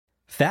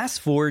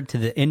Fast forward to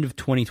the end of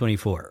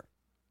 2024.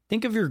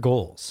 Think of your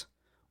goals.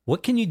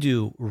 What can you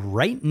do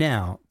right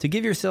now to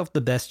give yourself the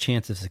best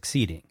chance of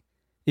succeeding?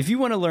 If you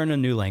want to learn a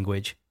new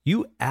language,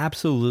 you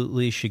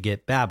absolutely should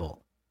get Babbel.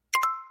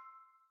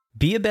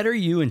 Be a better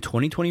you in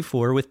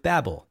 2024 with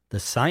Babbel, the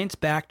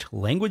science-backed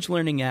language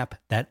learning app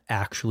that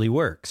actually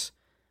works.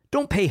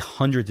 Don't pay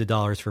hundreds of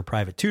dollars for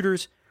private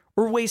tutors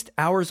or waste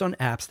hours on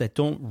apps that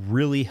don't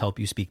really help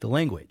you speak the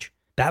language.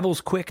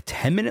 Babbel's quick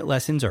 10-minute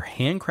lessons are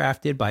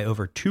handcrafted by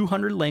over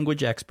 200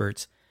 language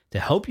experts to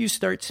help you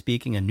start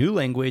speaking a new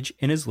language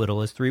in as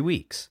little as 3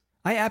 weeks.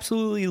 I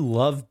absolutely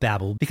love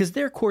Babbel because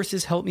their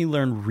courses help me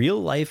learn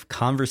real-life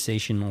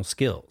conversational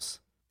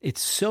skills.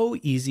 It's so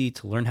easy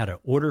to learn how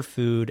to order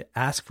food,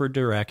 ask for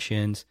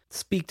directions,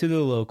 speak to the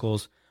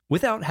locals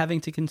without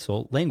having to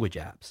consult language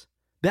apps.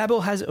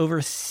 Babbel has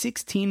over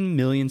 16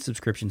 million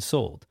subscriptions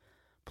sold.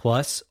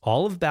 Plus,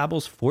 all of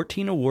Babbel's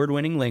 14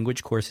 award-winning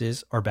language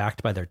courses are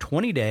backed by their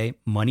 20-day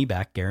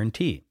money-back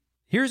guarantee.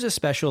 Here's a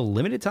special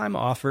limited-time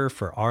offer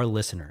for our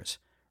listeners.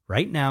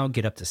 Right now,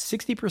 get up to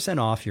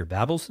 60% off your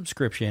Babbel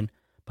subscription,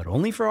 but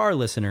only for our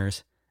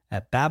listeners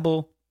at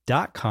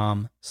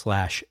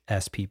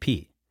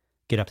babbel.com/SPP.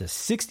 Get up to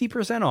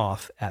 60%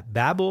 off at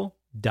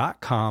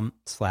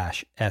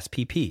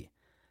babbel.com/SPP.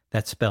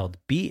 That's spelled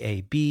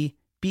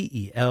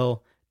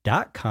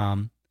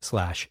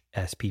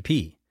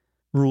BABBEL.com/SPP.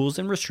 Rules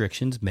and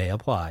restrictions may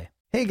apply.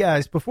 Hey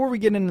guys, before we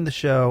get into the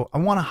show, I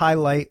want to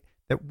highlight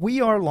that we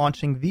are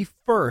launching the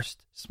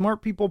first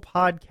Smart People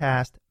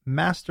Podcast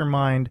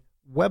Mastermind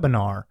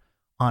webinar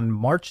on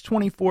March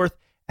 24th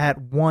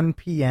at 1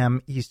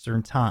 p.m.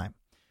 Eastern Time.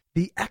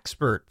 The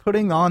expert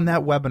putting on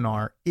that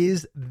webinar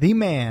is the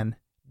man,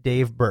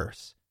 Dave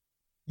Burse.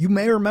 You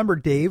may remember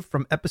Dave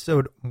from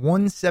episode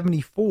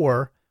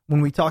 174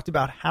 when we talked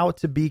about how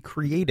to be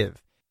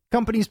creative.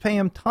 Companies pay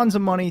him tons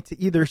of money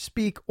to either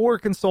speak or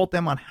consult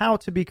them on how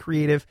to be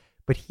creative,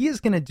 but he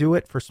is going to do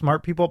it for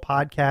Smart People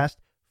Podcast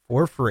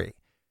for free.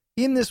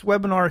 In this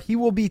webinar, he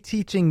will be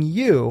teaching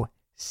you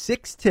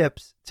 6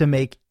 tips to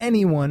make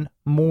anyone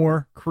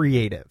more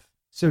creative.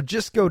 So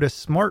just go to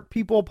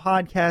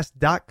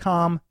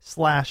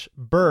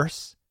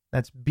smartpeoplepodcast.com/burse,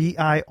 that's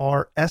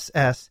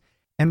BIRSS,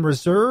 and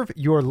reserve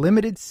your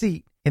limited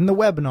seat in the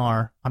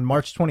webinar on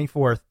March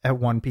 24th at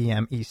 1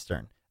 p.m.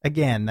 Eastern.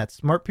 Again,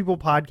 that's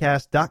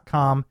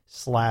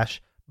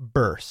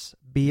smartpeoplepodcast.com/burse,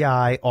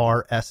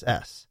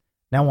 BIRSS.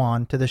 Now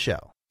on to the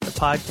show. The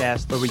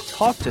podcast where we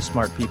talk to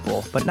smart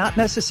people, but not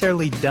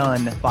necessarily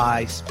done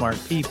by smart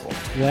people.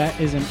 That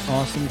is an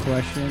awesome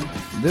question.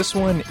 This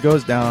one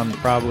goes down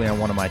probably on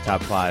one of my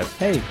top 5.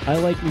 Hey, I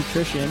like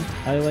nutrition.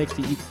 I like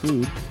to eat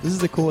food. This is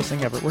the coolest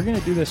thing ever. We're going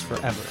to do this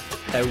forever.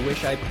 I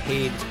wish I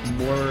paid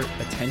more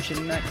attention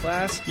in that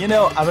class. You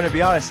know, I'm going to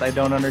be honest, I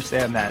don't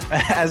understand that.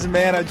 As a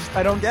man,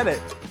 I don't get it.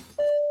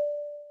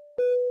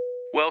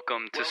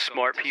 Welcome to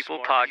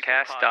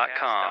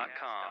smartpeoplepodcast.com.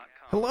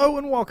 Hello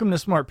and welcome to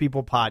Smart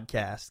People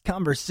Podcast,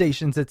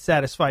 conversations that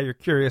satisfy your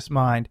curious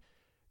mind.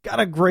 Got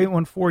a great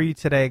one for you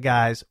today,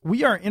 guys.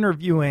 We are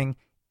interviewing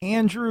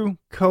Andrew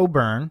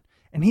Cockburn,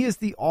 and he is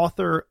the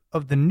author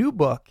of the new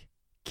book,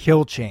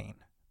 Kill Chain,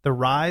 The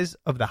Rise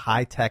of the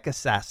High-Tech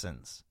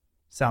Assassins.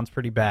 Sounds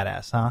pretty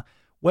badass, huh?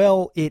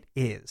 Well, it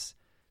is.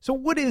 So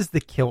what is the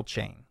kill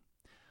chain?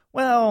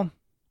 Well,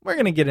 we're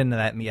going to get into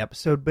that in the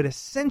episode, but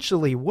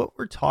essentially what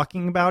we're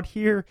talking about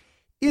here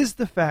is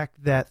the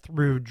fact that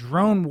through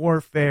drone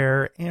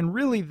warfare and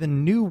really the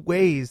new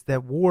ways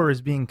that war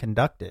is being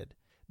conducted,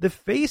 the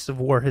face of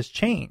war has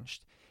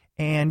changed.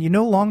 And you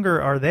no longer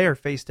are there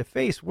face to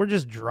face. We're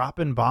just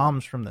dropping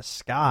bombs from the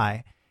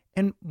sky.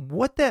 And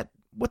what that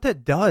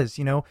does,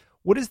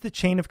 what is the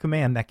chain of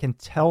command that can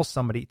tell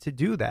somebody to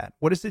do that?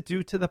 What does it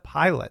do to the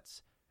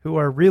pilots who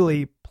are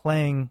really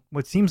playing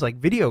what seems like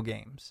video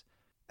games?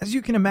 As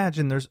you can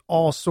imagine, there's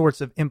all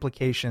sorts of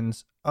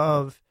implications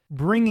of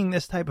bringing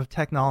this type of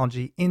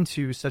technology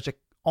into such a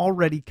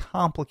already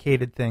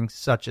complicated thing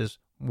such as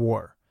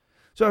war.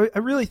 So I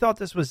really thought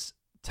this was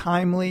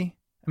timely.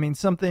 I mean,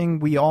 something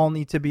we all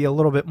need to be a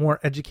little bit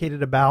more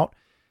educated about.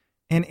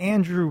 And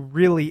Andrew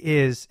really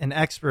is an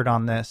expert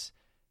on this.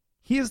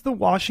 He is the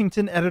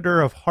Washington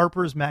editor of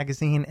Harper's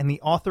Magazine and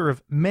the author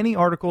of many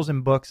articles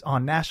and books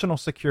on national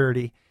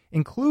security,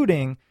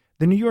 including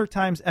the New York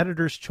Times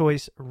Editor's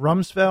Choice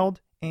Rumsfeld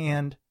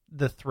and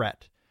The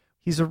Threat.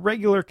 He's a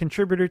regular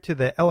contributor to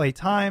the LA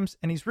Times,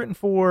 and he's written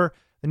for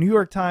the New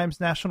York Times,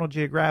 National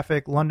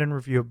Geographic, London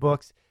Review of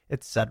Books,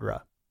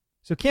 etc.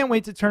 So can't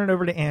wait to turn it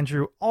over to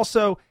Andrew.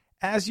 Also,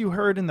 as you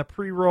heard in the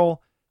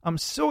pre-roll, I'm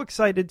so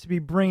excited to be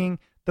bringing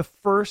the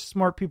first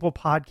Smart People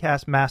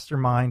Podcast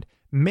Mastermind.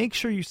 Make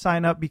sure you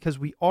sign up because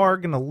we are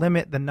going to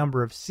limit the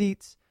number of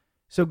seats.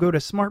 So go to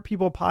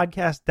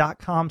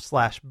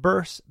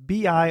smartpeoplepodcast.com/burse,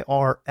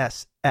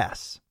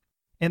 BIRSS.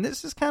 And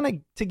this is kind of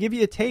to give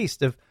you a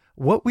taste of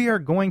what we are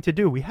going to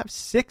do. We have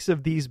 6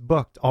 of these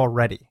booked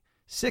already.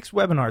 6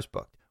 webinars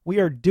booked. We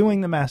are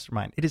doing the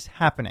mastermind. It is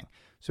happening.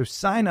 So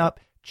sign up,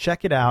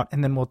 check it out,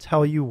 and then we'll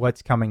tell you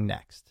what's coming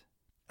next.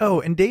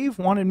 Oh, and Dave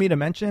wanted me to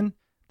mention,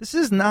 this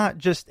is not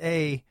just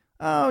a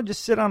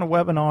just sit on a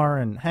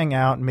webinar and hang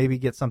out and maybe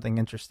get something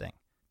interesting.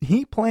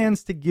 He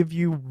plans to give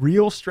you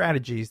real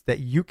strategies that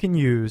you can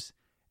use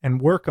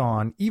and work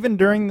on even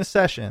during the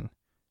session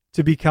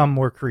to become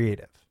more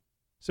creative.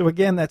 So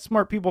again, that's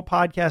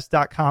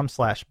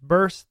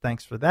smartpeoplepodcast.com/burst.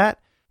 Thanks for that.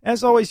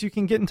 As always, you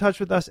can get in touch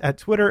with us at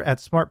Twitter at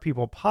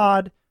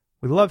smartpeoplepod.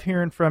 We love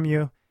hearing from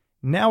you.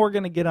 Now we're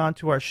going to get on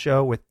to our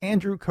show with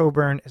Andrew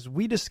Cockburn as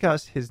we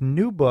discuss his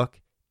new book,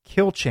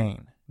 Kill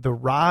Chain: The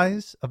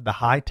Rise of the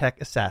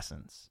High-Tech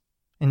Assassins.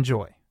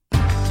 Enjoy.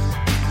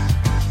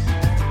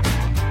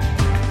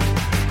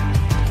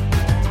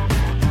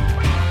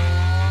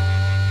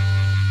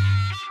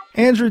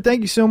 Andrew,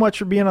 thank you so much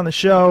for being on the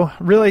show.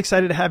 Really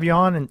excited to have you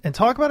on and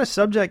talk about a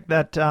subject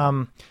that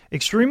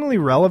extremely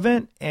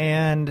relevant,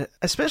 and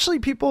especially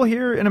people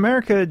here in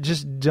America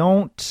just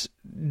don't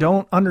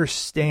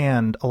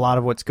understand a lot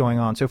of what's going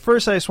on. So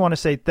first, I just want to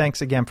say thanks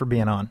again for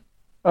being on.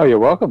 Oh, you're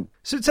welcome.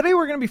 So today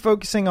we're going to be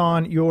focusing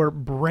on your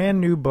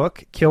brand new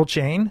book, Kill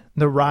Chain: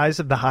 The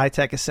Rise of the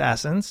High-Tech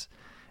Assassins.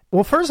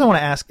 Well, first I want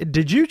to ask,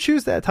 did you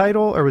choose that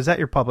title or was that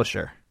your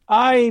publisher?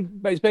 I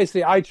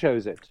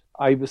chose it.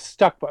 I was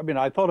stuck.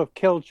 I thought of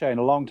Kill Chain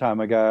a long time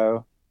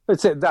ago.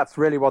 That's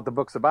really what the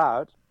book's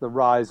about, the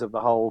rise of the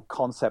whole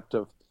concept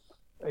of,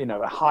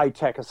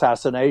 high-tech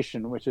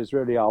assassination, which is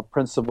really our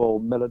principal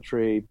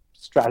military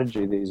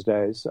strategy these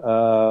days.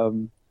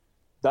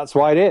 That's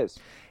why it is.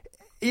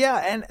 Yeah,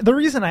 and the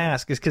reason I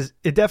ask is because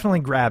it definitely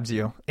grabs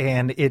you,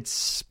 and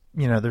it's,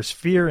 there's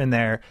fear in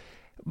there.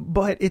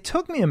 But it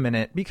took me a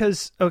minute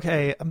because,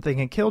 okay, I'm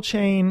thinking Kill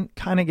Chain,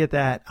 kind of get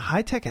that.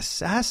 High-tech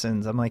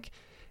assassins, I'm like,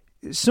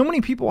 so many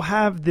people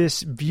have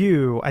this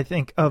view, I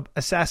think, of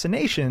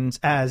assassinations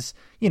as,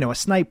 a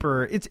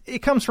sniper.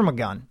 It comes from a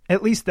gun.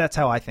 At least that's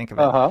how I think of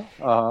it.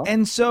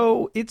 And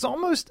so it's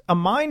almost a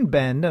mind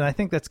bend, and I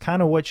think that's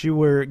kind of what you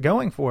were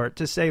going for,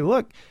 to say,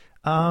 look,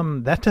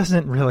 that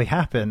doesn't really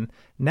happen.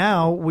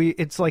 Now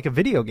it's like a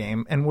video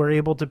game, and we're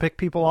able to pick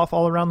people off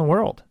all around the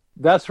world.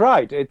 That's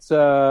right. It's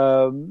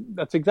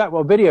that's exactly.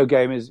 Well, video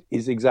game is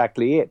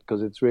exactly it,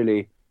 because it's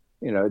really,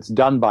 it's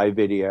done by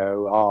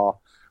video.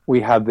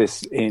 We have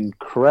this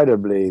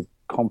incredibly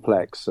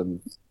complex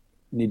and,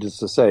 needless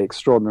to say,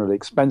 extraordinarily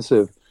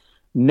expensive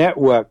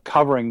network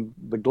covering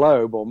the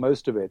globe, or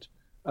most of it,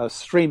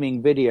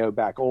 streaming video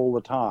back all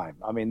the time.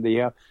 I mean,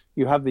 you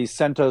have these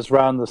centers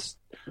around this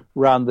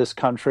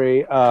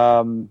country.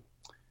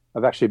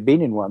 I've actually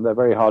been in one. They're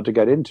very hard to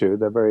get into.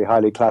 They're very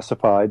highly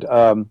classified.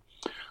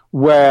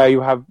 Where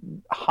you have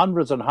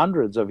hundreds and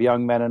hundreds of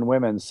young men and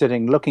women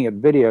sitting looking at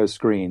video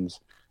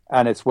screens,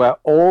 and it's where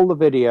all the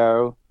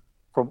video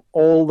from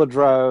all the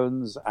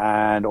drones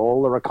and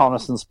all the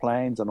reconnaissance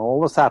planes and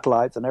all the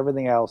satellites and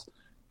everything else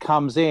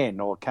comes in,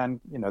 or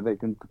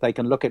they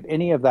can look at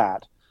any of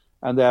that,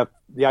 and the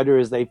idea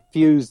is they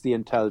fuse the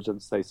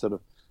intelligence.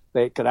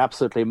 They can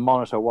absolutely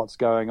monitor what's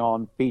going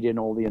on, feed in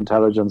all the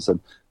intelligence, and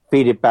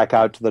feed it back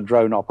out to the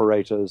drone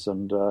operators,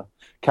 and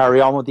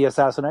carry on with the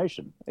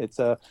assassination. It's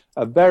a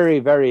very,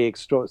 very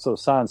sort of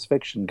science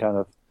fiction kind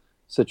of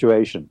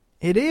situation.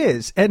 It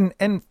is, and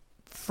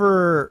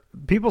for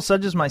people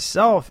such as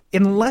myself,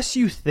 unless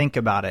you think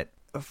about it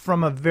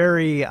from a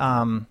very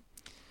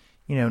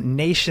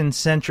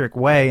nation-centric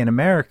way in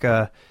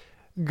America,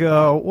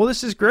 go, well,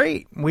 this is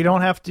great. We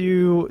don't have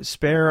to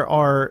spare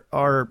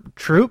our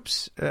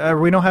troops.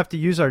 We don't have to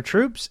use our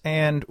troops,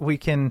 and we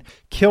can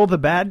kill the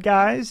bad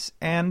guys.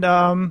 And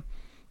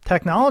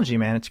technology,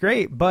 man, it's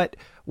great. But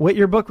what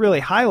your book really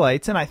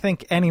highlights, and I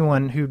think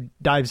anyone who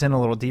dives in a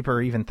little deeper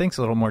or even thinks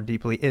a little more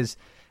deeply, is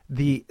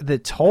the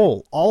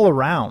toll all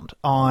around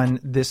on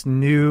this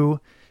new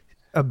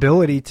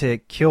ability to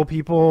kill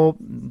people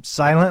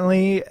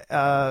silently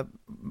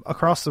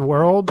across the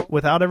world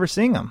without ever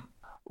seeing them.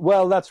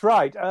 Well, that's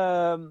right.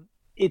 But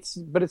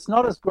it's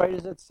not as great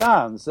as it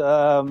sounds.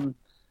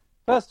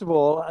 First of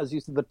all, as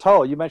you said,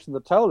 you mentioned the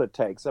toll it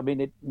takes. I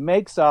mean, it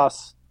makes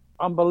us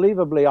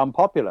unbelievably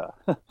unpopular.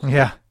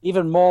 Yeah.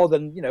 Even more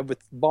than, with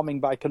bombing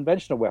by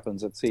conventional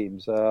weapons, it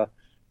seems.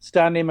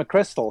 Stanley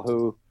McChrystal,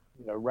 who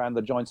ran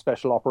the Joint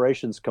Special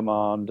Operations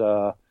Command,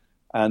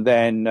 and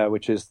then,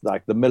 which is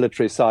like the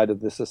military side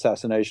of this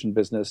assassination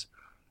business,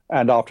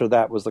 and after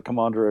that was the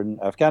commander in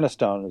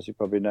Afghanistan, as you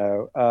probably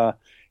know.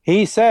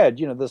 He said,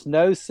 there's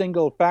no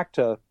single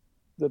factor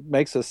that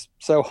makes us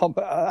so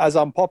as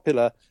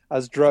unpopular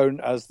as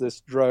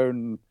these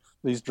drone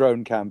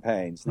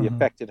campaigns, the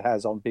effect it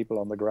has on people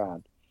on the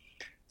ground.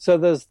 So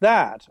there's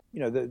that.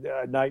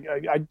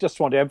 I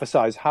just want to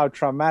emphasize how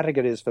traumatic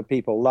it is for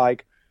people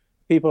like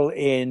people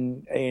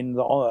in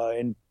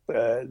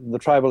the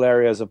tribal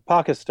areas of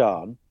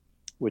Pakistan,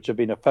 which have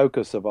been a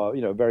focus of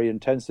our very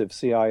intensive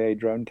CIA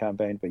drone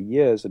campaign for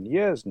years and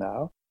years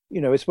now.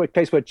 It's a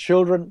place where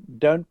children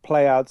don't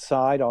play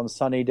outside on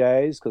sunny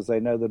days because they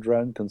know the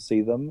drone can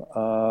see them.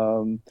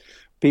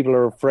 People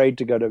are afraid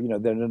to go to,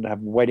 they don't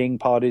have wedding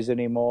parties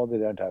anymore. They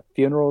don't have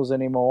funerals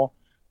anymore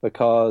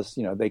because,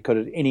 they could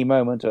at any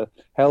moment, a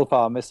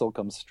Hellfire missile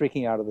comes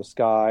streaking out of the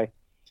sky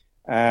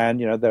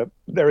and,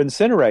 they're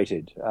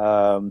incinerated.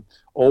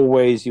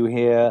 Always you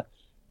hear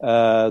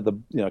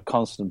the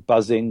constant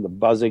buzzing, the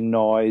buzzing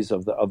noise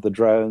of the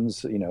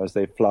drones, as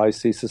they fly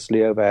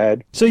ceaselessly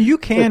overhead. So you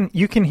can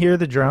hear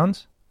the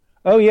drones?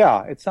 Oh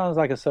yeah, it sounds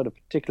like a sort of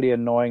particularly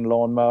annoying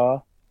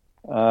lawnmower.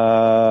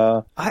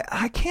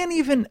 I can't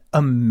even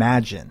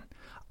imagine.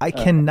 I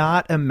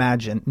cannot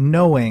imagine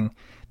knowing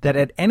that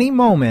at any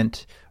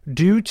moment,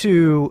 due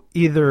to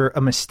either a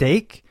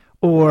mistake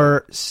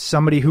or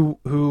somebody who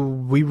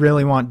we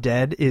really want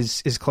dead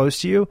is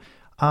close to you,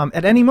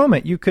 at any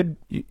moment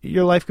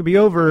your life could be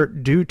over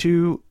due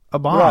to a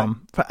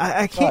bomb. Right.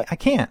 I can't. Right. I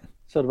can't.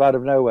 Sort of out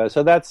of nowhere.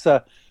 So that's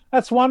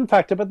one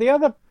factor. But the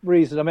other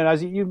reason, I mean,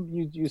 as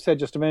you said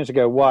just a minute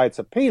ago, why it's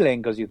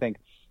appealing, because you think,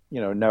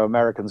 no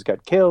Americans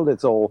get killed.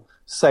 It's all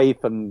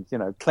safe and,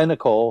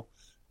 clinical,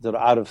 sort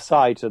of out of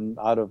sight and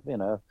out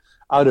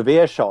of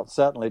earshot,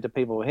 certainly to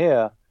people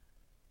here.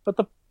 But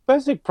the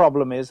basic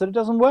problem is that it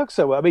doesn't work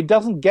so well. I mean, it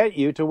doesn't get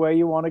you to where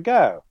you want to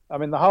go. I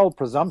mean, the whole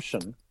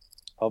presumption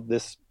of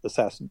this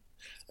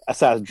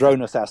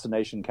drone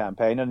assassination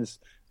campaign, and it's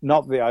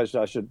not I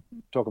should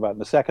talk about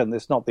in a second,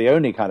 it's not the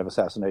only kind of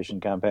assassination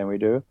campaign we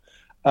do,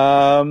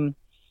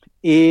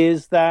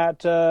 is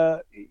that,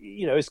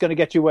 it's going to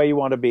get you where you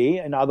want to be.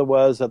 In other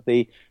words, that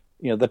the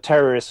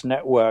terrorist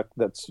network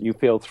that you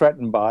feel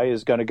threatened by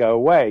is going to go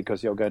away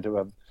because you're going to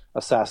have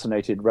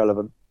assassinated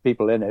relevant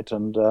people in it,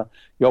 and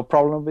your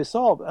problem will be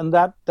solved. And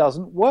that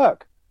doesn't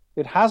work.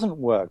 It hasn't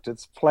worked.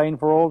 It's plain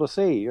for all to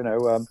see.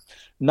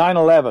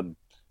 9/11.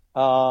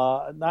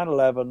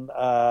 9/11.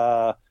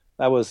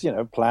 That was,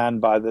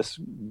 planned by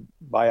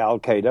Al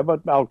Qaeda,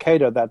 but Al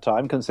Qaeda at that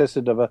time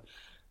consisted of a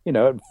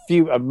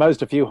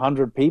few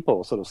hundred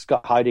people sort of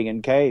hiding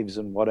in caves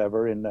and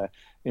whatever in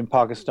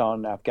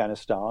Pakistan,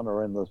 Afghanistan,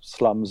 or in the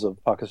slums of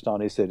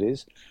Pakistani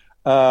cities.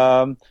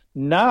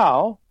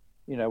 Now,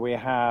 we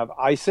have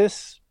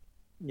ISIS,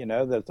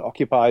 that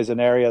occupies an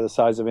area the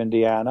size of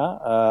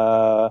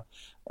Indiana,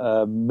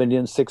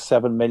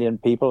 6-7 million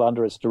people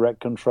under its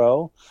direct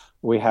control.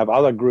 We have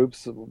other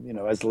groups,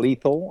 as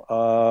lethal,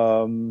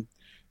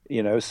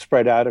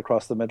 spread out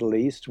across the Middle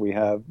East. We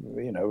have,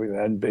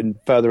 and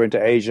further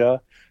into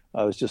Asia.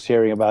 I was just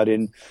hearing about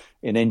in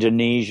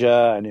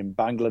Indonesia and in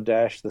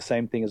Bangladesh, the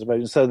same thing is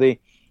about. So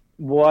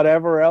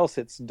whatever else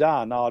it's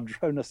done, our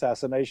drone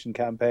assassination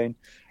campaign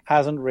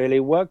hasn't really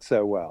worked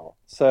so well.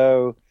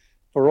 So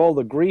for all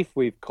the grief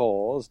we've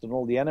caused and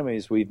all the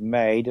enemies we've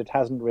made, it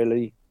hasn't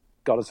really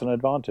got us an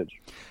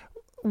advantage.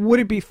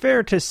 Would it be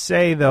fair to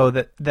say, though,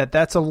 that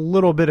that's a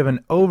little bit of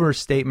an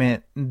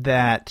overstatement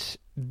that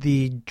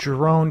the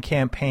drone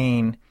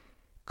campaign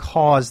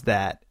caused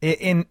that?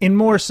 In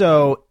more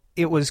so,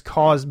 it was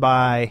caused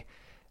by,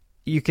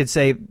 you could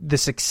say, the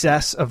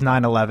success of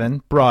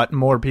 9/11 brought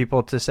more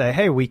people to say,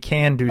 hey, we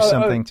can do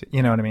something to,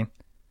 you know what I mean?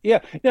 Yeah,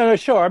 no,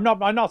 sure. I'm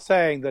not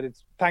saying that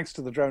it's thanks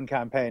to the drone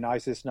campaign,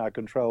 ISIS now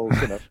controls,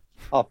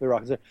 half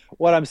Iraq.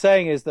 What I'm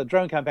saying is the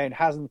drone campaign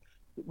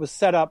was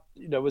set up,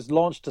 was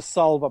launched to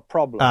solve a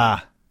problem.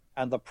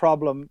 And the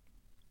problem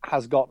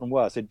has gotten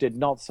worse. It did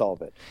not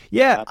solve it.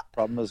 Yeah. And the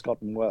problem has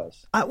gotten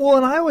worse.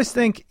 And I always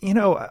think,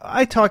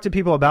 I talk to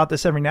people about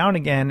this every now and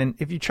again, and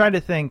if you try to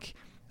think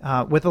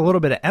with a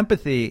little bit of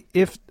empathy,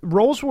 if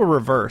roles were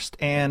reversed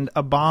and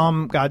a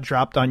bomb got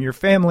dropped on your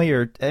family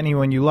or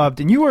anyone you loved,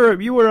 and you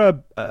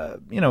were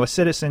a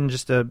citizen,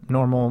 just a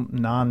normal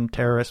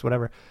non-terrorist,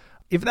 whatever.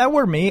 If that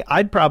were me,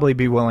 I'd probably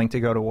be willing to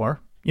go to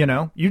war.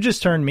 You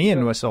just turned me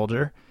into a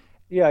soldier.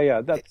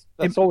 Yeah.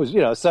 That's always,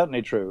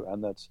 certainly true,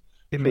 and that's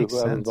it true makes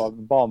for sense. The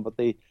bomb, but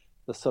the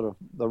sort of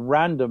the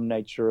random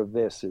nature of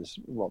this is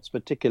what's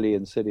particularly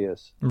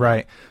insidious.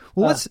 Right.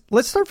 Well,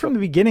 let's start from the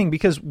beginning,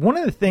 because one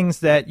of the things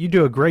that you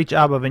do a great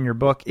job of in your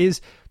book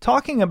is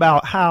talking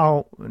about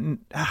how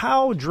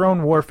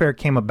drone warfare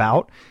came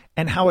about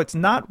and how it's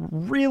not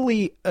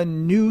really a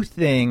new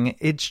thing.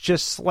 It's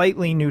just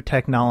slightly new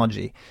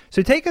technology.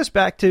 So take us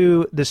back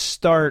to the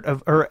start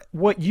of, or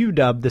what you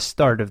dubbed the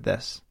start of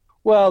this.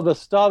 Well, the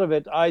start of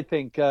it, I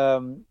think,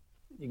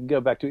 you can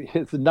go back to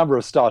a number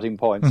of starting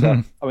points.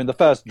 Mm-hmm. The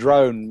first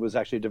drone was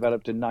actually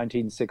developed in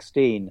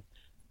 1916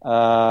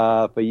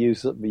 for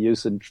use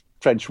in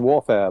trench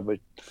warfare,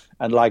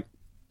 and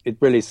it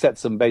really set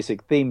some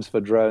basic themes for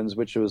drones,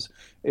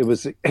 it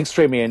was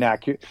extremely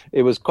inaccurate.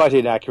 It was quite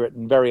inaccurate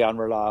and very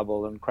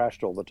unreliable and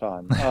crashed all the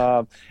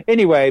time.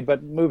 Anyway,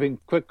 but moving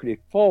quickly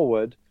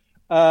forward,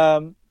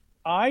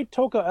 I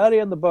talk early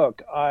in the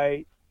book.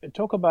 I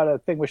talk about a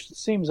thing which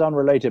seems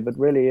unrelated but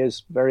really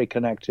is very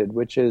connected,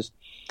 which is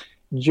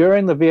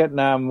during the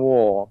Vietnam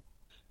War,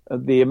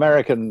 the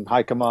American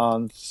High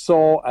Command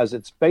saw as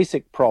its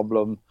basic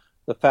problem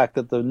the fact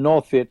that the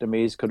North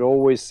Vietnamese could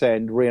always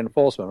send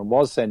reinforcement, and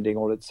was sending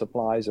all its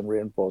supplies and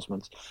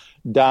reinforcements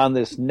down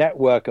this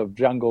network of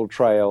jungle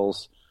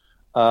trails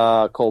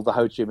called the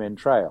Ho Chi Minh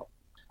Trail.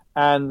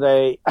 And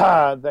they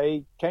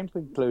came to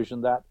the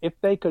conclusion that if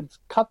they could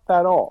cut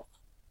that off,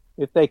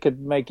 if they could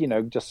make,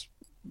 just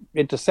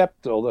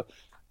intercept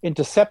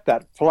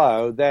that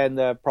flow, then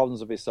the problems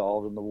would be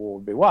solved and the war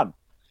would be won.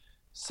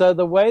 So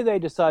the way they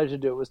decided to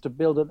do it was to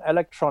build an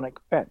electronic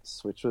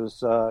fence, which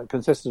was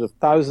consisted of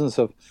thousands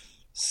of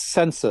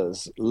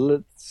sensors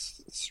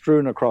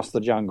strewn across the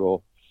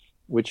jungle,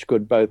 which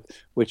could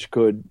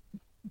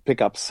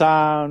pick up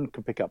sound,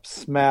 could pick up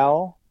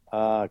smell,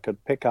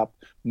 could pick up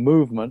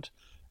movement,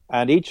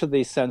 and each of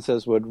these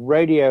sensors would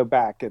radio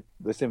back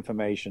this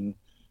information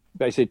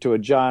basically to a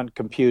giant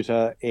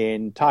computer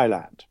in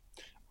Thailand.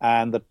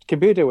 And the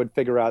computer would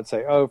figure out,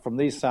 say, oh, from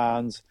these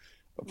sounds,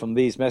 from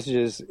these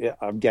messages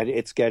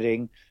it's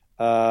getting,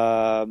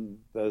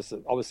 there's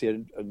obviously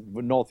a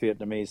North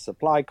Vietnamese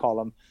supply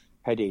column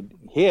heading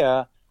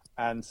here,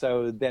 and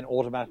so then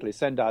automatically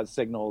send out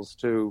signals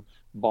to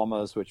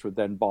bombers, which would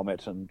then bomb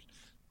it, and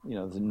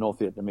the North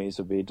Vietnamese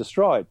would be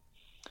destroyed.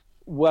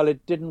 Well,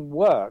 it didn't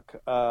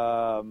work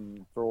for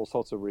all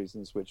sorts of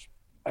reasons, which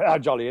are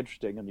jolly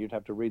interesting, and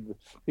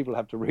people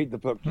have to read the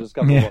book to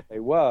discover what they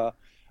were.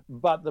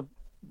 But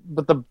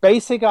the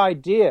basic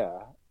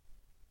idea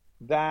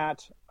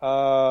that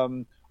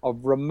of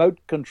remote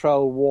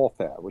control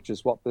warfare, which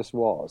is what this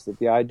was, that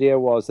the idea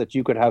was that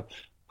you could have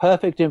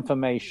perfect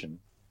information,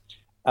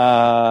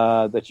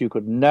 that you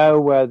could know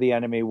where the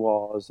enemy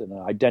was and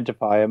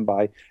identify him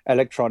by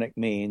electronic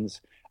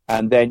means,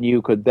 and then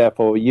you could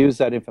therefore use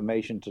that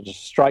information to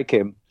just strike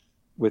him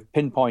with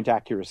pinpoint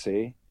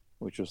accuracy,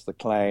 which was the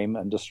claim,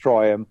 and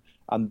destroy him,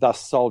 and thus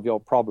solve your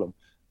problem.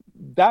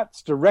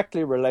 That's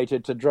directly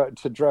related to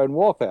drone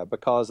warfare,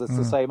 because it's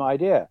the same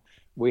idea.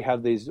 We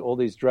have all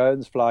these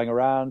drones flying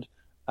around,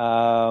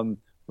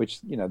 which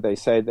they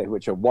say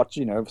which are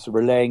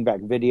relaying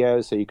back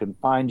videos, so you can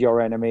find your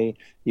enemy,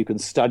 you can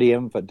study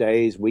him for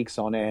days, weeks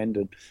on end,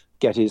 and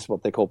get his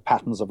what they call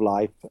patterns of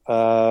life.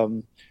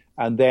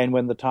 And then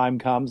when the time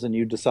comes and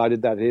you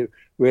decided that it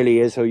really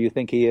is who you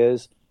think he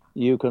is,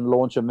 you can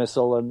launch a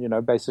missile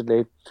and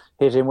basically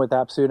hit him with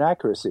absolute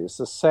accuracy. It's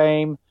the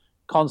same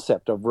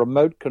concept of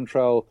remote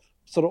control,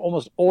 sort of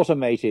almost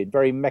automated,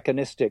 very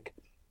mechanistic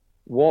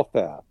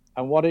warfare.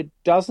 And what it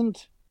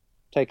doesn't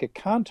take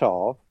account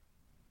of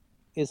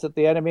is that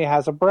the enemy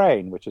has a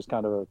brain, which is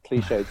kind of a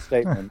cliched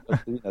statement.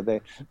 But,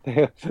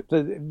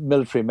 the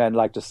military men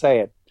like to say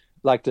it,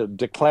 like to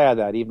declare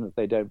that, even if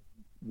they don't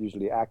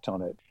usually act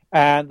on it.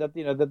 And that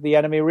that the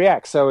enemy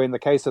reacts. So in the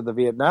case of the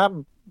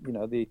Vietnam,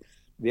 the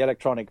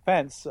electronic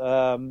fence,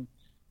 the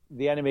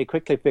Vietnamese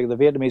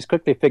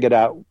quickly figured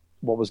out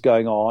what was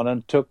going on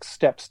and took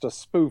steps to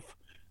spoof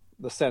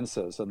the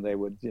sensors, and they'd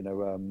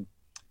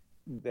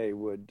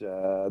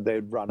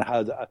run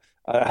a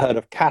herd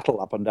of cattle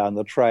up and down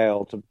the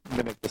trail to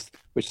mimic this,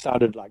 which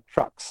sounded like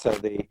trucks. So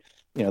the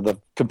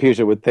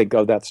computer would think,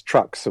 oh, that's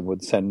trucks, and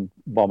would send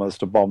bombers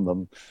to bomb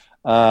them,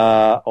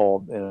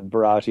 or in a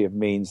variety of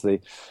means. So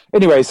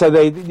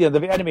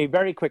the enemy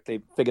very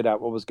quickly figured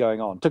out what was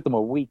going on. It took them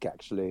a week,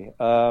 actually.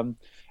 And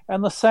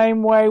the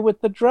same way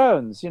with the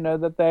drones,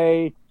 that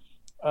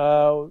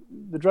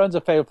the drones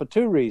have failed for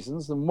two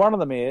reasons, and one of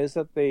them is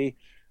that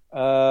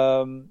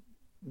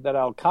that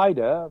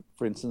Al-Qaeda,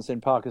 for instance, in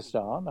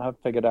Pakistan, have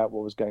figured out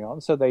what was going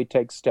on, so they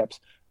take steps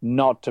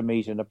not to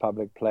meet in a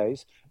public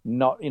place,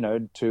 not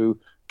to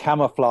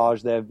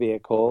camouflage their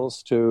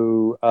vehicles.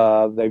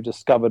 They've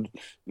discovered,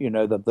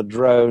 that the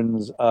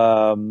drones,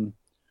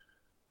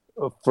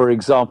 for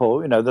example,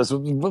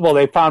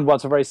 they found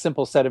once a very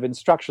simple set of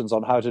instructions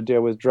on how to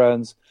deal with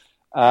drones,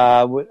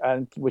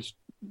 and which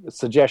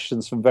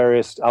suggestions from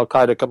various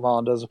Al-Qaeda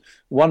commanders,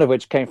 one of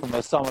which came from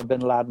Osama bin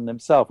Laden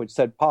himself, which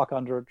said, park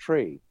under a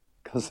tree,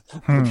 because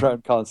the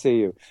drone can't see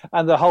you,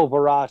 and the whole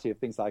variety of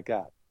things like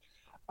that.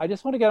 I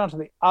just want to get on to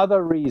the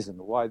other reason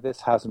why this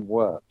hasn't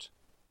worked,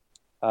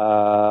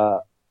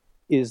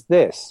 is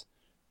this.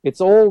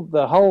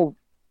 The whole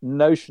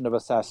notion of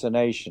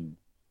assassination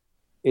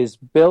is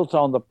built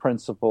on the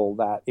principle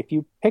that if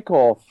you pick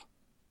off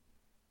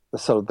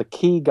the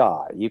key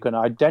guy, you can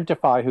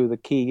identify who the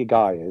key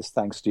guy is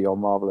thanks to your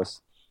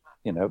marvelous,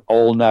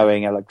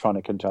 all-knowing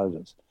electronic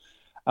intelligence.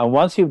 And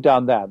once you've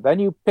done that, then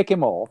you pick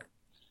him off,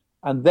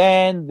 and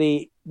then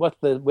with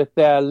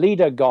their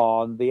leader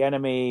gone, the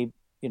enemy,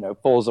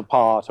 falls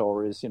apart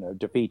or is,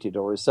 defeated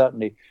or is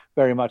certainly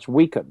very much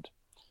weakened.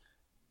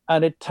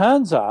 And it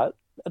turns out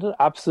that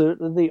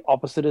absolutely the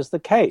opposite is the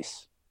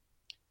case.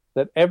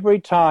 That every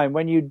time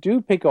when you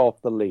do pick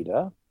off the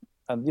leader,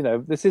 and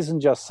this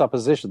isn't just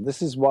supposition,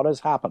 this is what has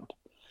happened.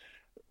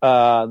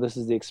 This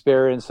is the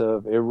experience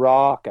of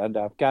Iraq and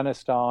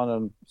Afghanistan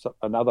and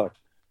another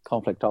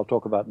conflict I'll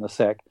talk about in a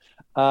sec.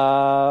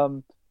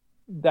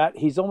 That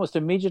he's almost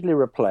immediately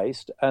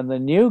replaced, and the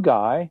new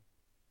guy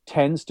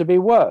tends to be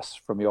worse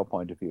from your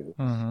point of view.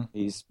 Mm-hmm.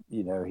 He's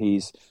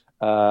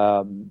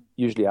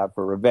usually out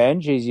for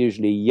revenge. He's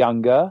usually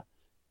younger.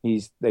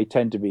 They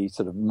tend to be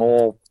sort of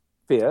more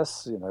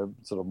fierce,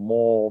 sort of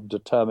more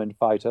determined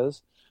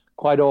fighters.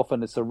 Quite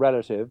often it's a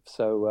relative,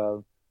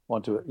 so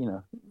want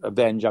to,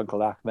 avenge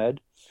Uncle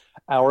Ahmed,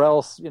 or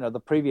else, the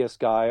previous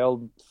guy,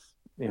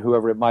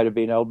 whoever it might have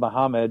been, old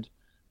Muhammad,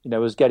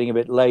 was getting a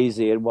bit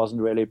lazy and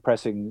wasn't really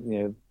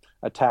pressing,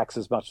 attacks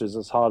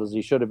as hard as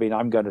he should have been.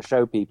 I'm going to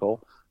show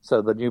people,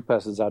 so the new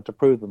person's out to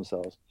prove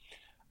themselves.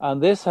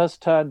 And this has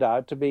turned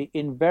out to be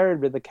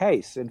invariably the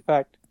case. In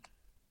fact,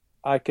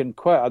 I can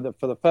quote,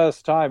 for the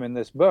first time in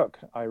this book,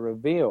 I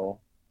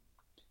reveal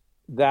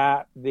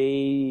that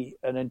an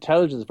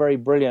very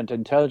brilliant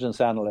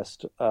intelligence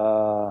analyst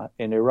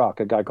in Iraq,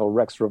 a guy called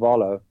Rex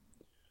Ravallo,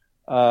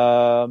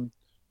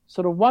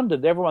 sort of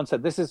wondered. Everyone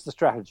said this is the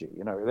strategy.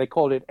 They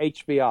called it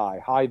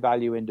HVI, high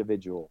value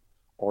individual,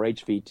 or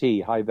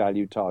HVT, high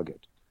value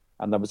target,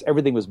 and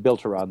everything was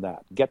built around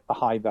that. Get the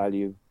high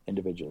value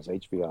individuals,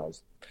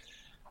 HVIs.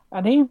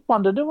 And he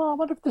wondered, well, I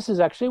wonder if this is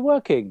actually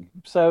working.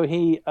 So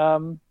he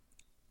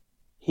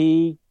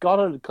got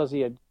it because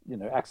he had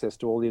access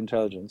to all the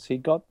intelligence. He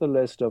got the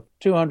list of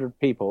 200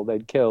 people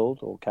they'd killed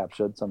or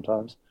captured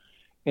sometimes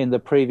in the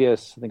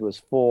previous, I think it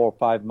was 4 or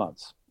 5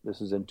 months.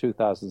 This was in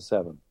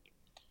 2007.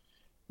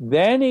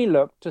 Then he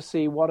looked to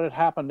see what had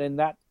happened in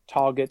that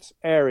target's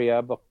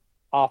area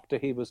after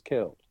he was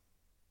killed.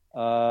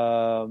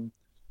 And,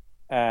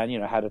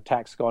 had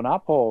attacks gone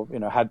up or,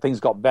 had things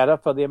got better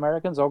for the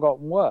Americans or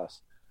gotten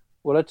worse?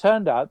 Well, it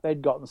turned out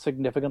they'd gotten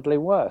significantly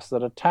worse,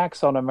 that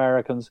attacks on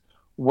Americans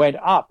went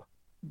up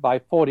by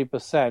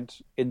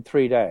 40% in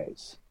 3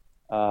 days.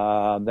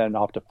 Then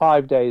after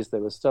 5 days, they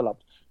were still up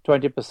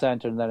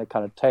 20%, and then it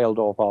kind of tailed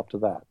off after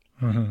that.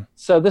 Mm-hmm.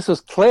 So this was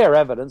clear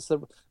evidence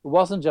that it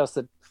wasn't just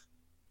that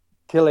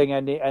killing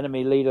any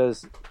enemy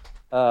leaders,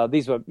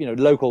 these were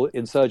local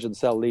insurgent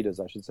cell leaders,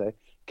 I should say.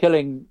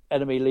 Killing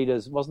enemy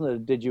leaders wasn't that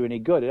it did you any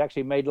good. It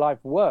actually made life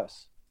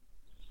worse.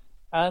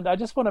 And I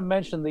just want to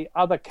mention the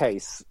other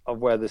case of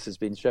where this has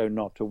been shown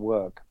not to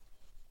work,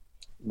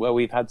 where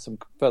we've had some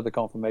further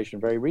confirmation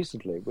very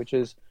recently, which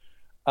is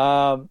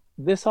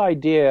this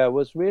idea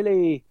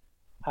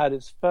had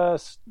its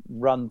first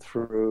run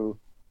through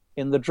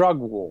in the drug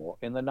war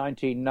in the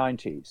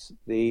 1990s.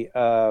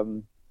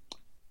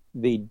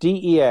 The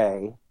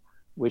DEA,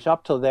 which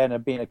up till then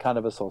had been a kind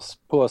of a sort of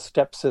poor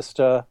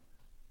stepsister,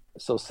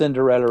 sort of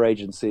Cinderella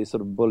agency,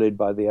 sort of bullied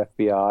by the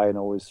FBI and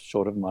always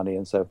short of money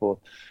and so forth.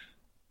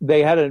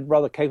 They had a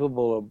rather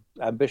capable,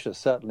 ambitious,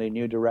 certainly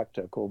new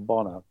director called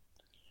Bonner.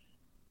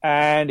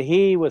 And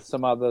he, with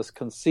some others,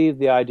 conceived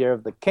the idea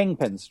of the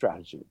kingpin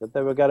strategy, that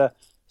they were going to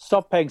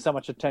stop paying so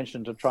much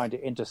attention to trying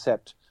to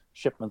intercept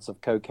shipments of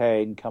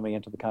cocaine coming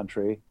into the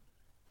country.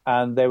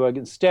 And they were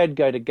instead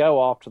going to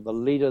go after the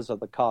leaders of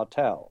the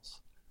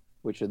cartels,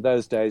 which in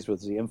those days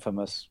was the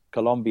infamous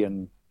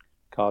Colombian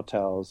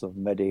cartels of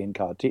Medellin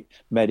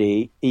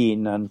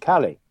and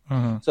Cali.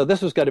 Mm-hmm. So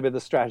this was going to be the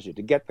strategy,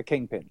 to get the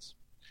kingpins.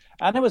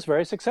 And it was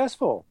very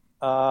successful.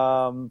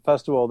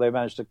 First of all, they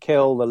managed to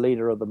kill the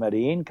leader of the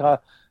Medellin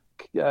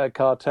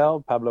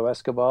cartel, Pablo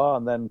Escobar,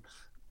 and then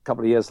a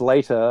couple of years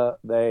later,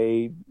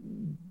 they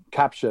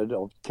captured,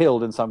 or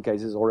killed in some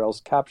cases, or else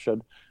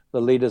captured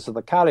the leaders of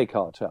the Cali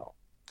cartel.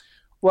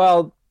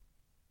 Well,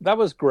 that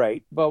was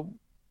great, but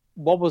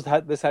what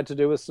did this have to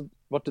do with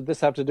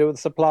the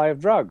supply of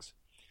drugs?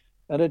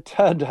 And it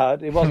turned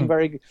out it wasn't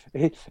very.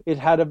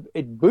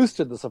 It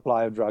boosted the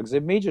supply of drugs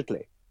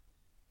immediately.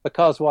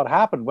 Because what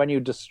happened when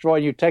you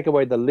take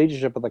away the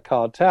leadership of the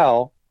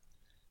cartel,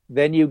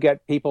 then you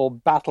get people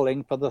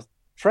battling for the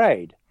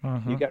trade.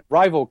 Mm-hmm. You get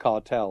rival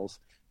cartels.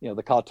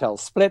 The cartel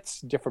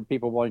splits, different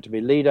people wanting to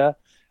be leader,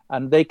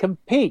 and they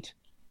compete.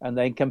 And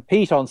they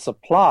compete on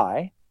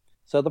supply,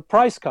 so the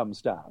price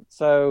comes down.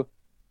 So,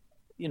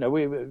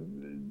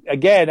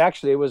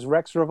 actually, it was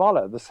Rex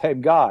Ravallo, the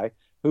same guy,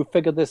 who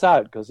figured this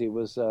out because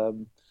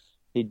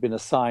he'd been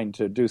assigned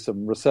to do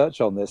some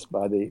research on this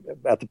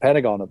at the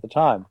Pentagon at the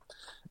time.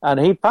 And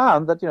he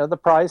found that, the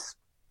price,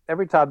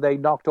 every time they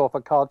knocked off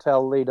a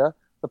cartel leader,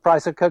 the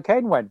price of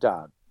cocaine went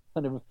down.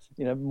 And,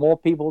 more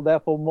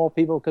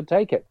people could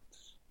take it.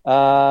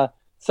 So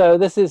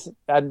this is,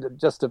 and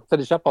just to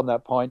finish up on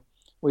that point,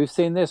 we've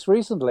seen this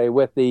recently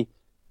with the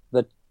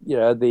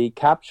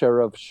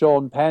capture of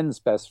Sean Penn's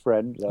best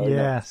friend,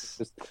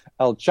 yes,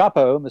 El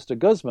Chapo, Mr.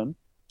 Guzman.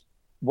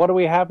 What do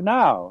we have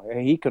now?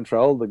 He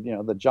controlled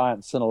the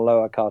giant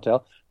Sinaloa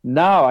cartel.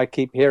 Now I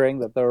keep hearing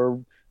that there are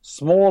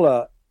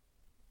smaller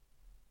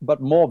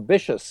but more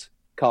vicious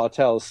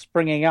cartels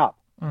springing up,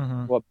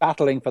 mm-hmm. who are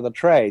battling for the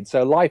trade.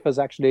 So life is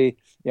actually,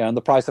 and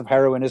the price of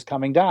heroin is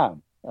coming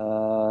down.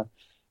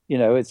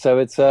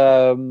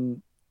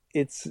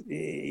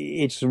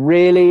 It's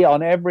really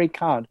on every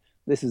count.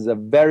 This is a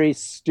very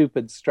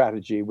stupid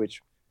strategy,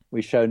 which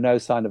we show no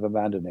sign of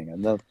abandoning.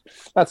 And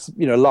that's,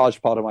 a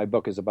large part of my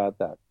book is about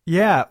that.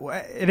 Yeah,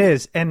 it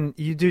is. And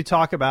you do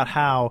talk about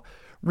how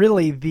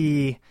really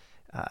the,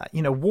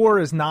 war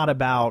is not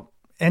about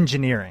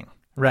engineering,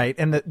 right?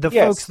 And the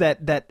yes. folks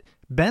that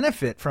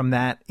benefit from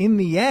that in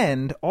the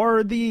end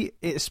are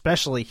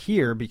especially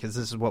here, because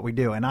this is what we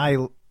do. And I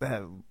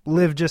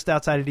live just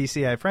outside of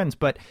DC. I have friends,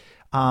 but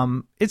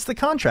it's the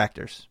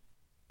contractors.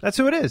 That's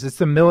who it is. It's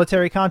the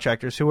military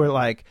contractors who are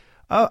like,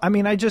 oh,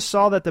 I just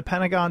saw that the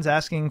Pentagon's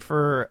asking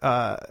for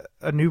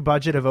a new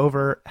budget of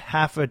over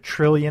 $500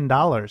 billion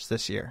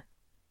this year.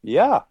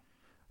 Yeah.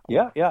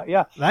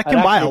 That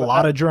can buy a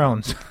lot of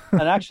drones.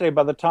 And actually,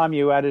 by the time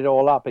you add it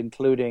all up,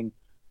 including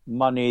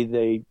money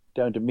they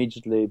don't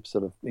immediately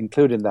sort of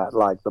include in that,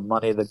 like the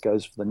money that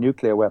goes for the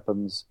nuclear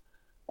weapons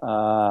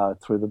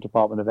through the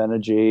Department of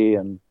Energy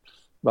and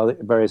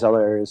various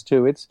other areas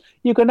too.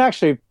 You can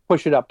actually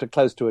push it up to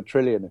close to $1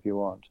 trillion if you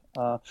want.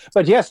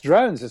 But yes,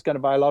 drones is going to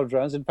buy a lot of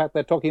drones. In fact,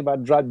 they're talking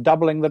about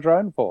doubling the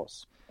drone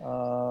force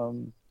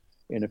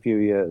in a few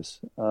years.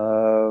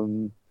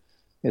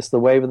 It's the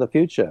wave of the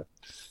future.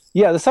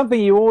 Yeah, there's something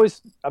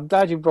I'm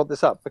glad you brought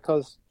this up,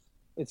 because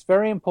it's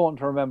very important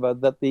to remember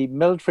that the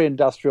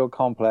military-industrial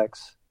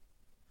complex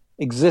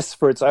exists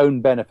for its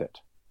own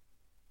benefit.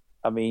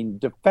 I mean,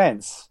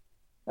 an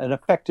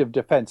effective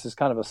defense is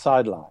kind of a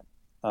sideline,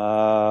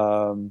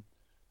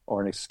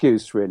 or an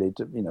excuse, really,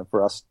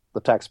 for us, the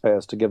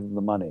taxpayers, to give them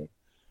the money.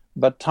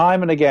 But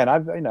time and again,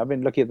 I've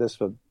been looking at this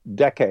for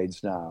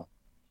decades now,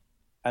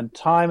 and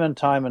time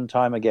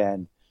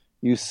again,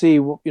 you see,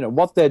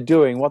 what they're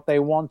doing, what they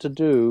want to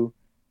do,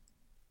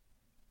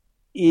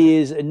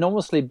 is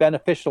enormously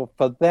beneficial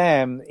for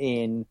them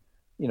in,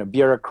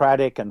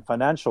 bureaucratic and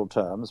financial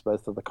terms,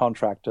 both for the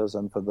contractors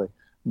and for the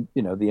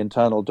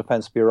internal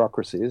defense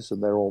bureaucracies,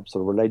 and they're all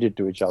sort of related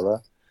to each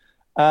other,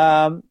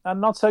 and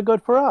not so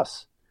good for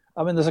us.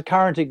 I mean, there's a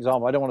current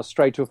example. I don't want to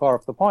stray too far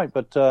off the point,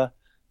 but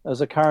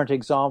there's a current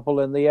example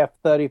in the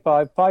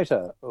F-35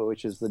 fighter,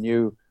 which is the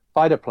new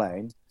fighter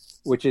plane,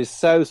 which is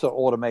so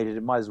automated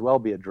it might as well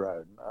be a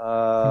drone.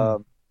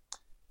 The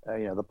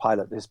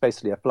pilot is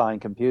basically a flying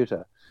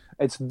computer.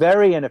 It's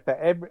very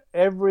ineffective.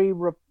 Every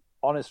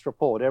honest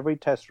report, every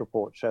test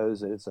report shows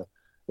that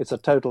it's a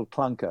total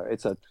clunker.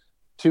 It's a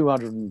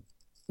 200,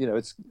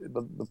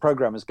 the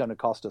program is going to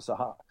cost us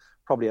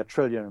probably $1.5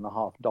 trillion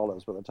by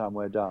the time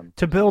we're done.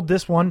 To build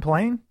this one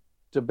plane?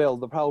 To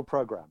build the whole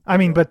program. I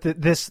mean, but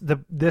this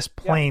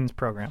plane's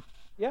program.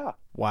 Yeah.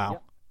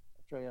 Wow.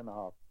 Yeah.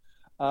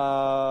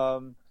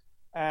 $1.5 trillion.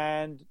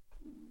 And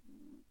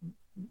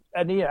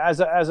as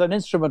an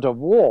instrument of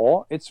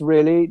war, it's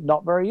really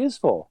not very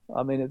useful.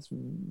 I mean,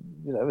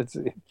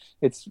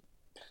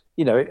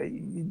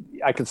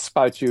 I could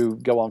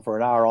go on for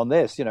an hour on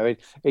this.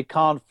 It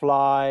can't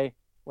fly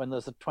when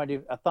there's a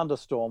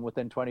thunderstorm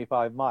within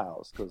 25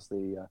 miles, because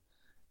they're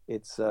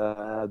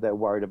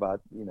worried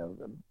about,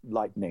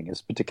 lightning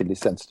is particularly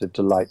sensitive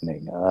to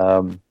lightning.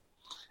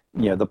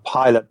 If the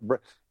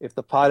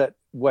pilot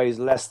weighs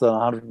less than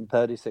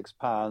 136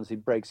 pounds, he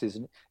breaks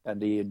he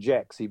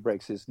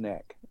breaks his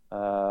neck.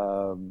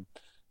 I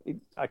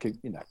could,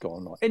 go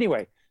on.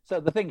 Anyway, so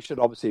the thing should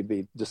obviously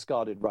be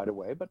discarded right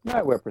away, but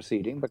now we're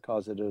proceeding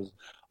because it is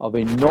of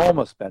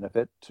enormous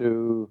benefit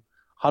to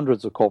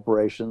hundreds of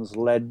corporations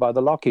led by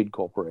the Lockheed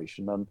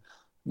Corporation, and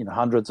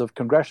hundreds of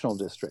congressional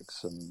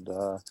districts, and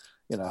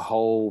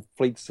whole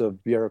fleets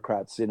of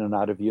bureaucrats in and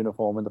out of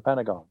uniform in the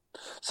Pentagon.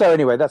 So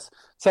anyway, that's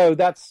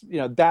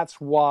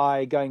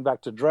why, going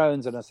back to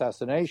drones and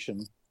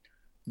assassination,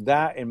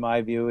 that in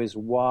my view is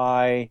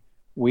why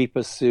we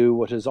pursue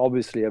what is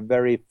obviously a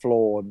very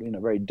flawed,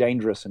 very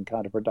dangerous and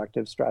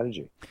counterproductive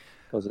strategy,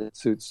 because it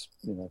suits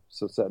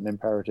certain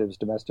imperatives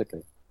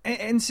domestically.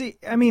 And see,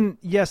 I mean,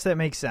 yes, that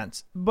makes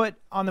sense. But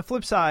on the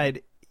flip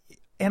side,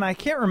 and I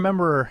can't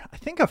remember, I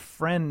think a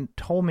friend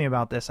told me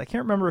about this. I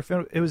can't remember if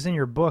it was in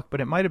your book,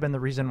 but it might have been the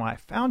reason why I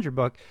found your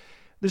book.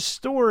 The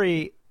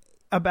story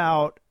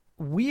about,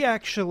 we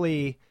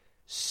actually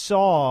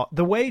saw,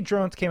 the way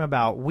drones came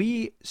about,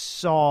 we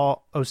saw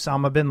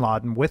Osama bin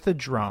Laden with a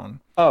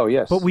drone. Oh,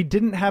 yes. But we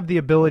didn't have the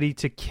ability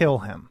to kill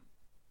him.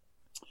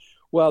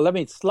 Well, let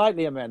me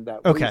slightly amend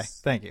that. Okay,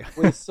 thank you.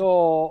 We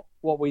saw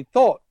what we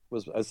thought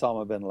was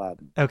Osama bin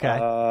Laden.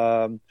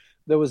 Okay.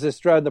 There was this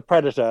drone, the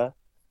Predator,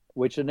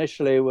 which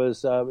initially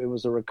was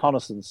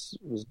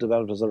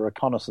developed as a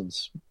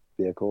reconnaissance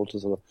vehicle to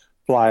sort of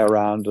fly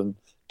around and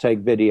take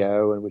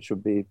video, and which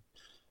would be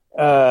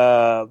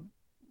either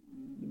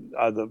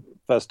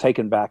first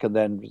taken back and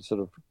then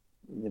sort of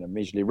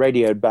immediately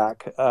radioed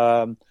back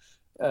of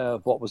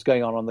what was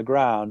going on the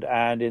ground.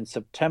 And in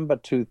September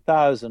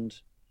 2000,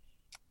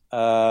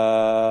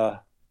 late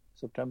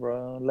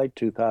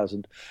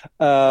 2000,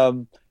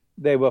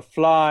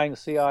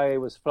 CIA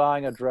was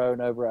flying a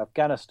drone over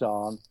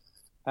Afghanistan,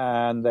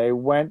 and they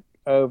went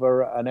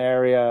over an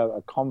area,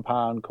 a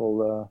compound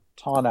called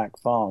Tarnak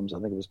Farms, I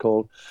think it was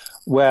called,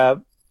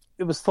 where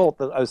it was thought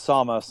that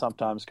Osama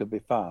sometimes could be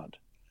found.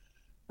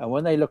 And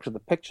when they looked at the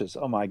pictures,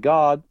 oh my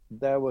God,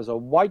 there was a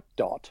white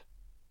dot.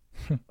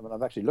 I mean,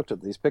 I've actually looked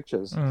at these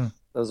pictures.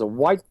 There's a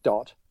white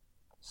dot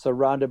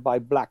surrounded by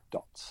black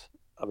dots.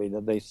 I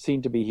mean, they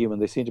seem to be human.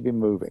 They seem to be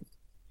moving.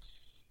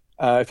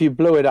 If you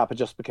blew it up, it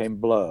just became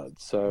blurred.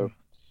 So,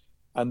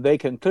 and they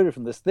concluded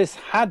from this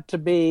had to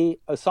be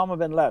Osama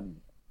bin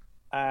Laden.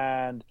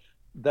 And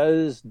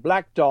those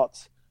black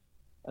dots,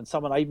 and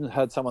I even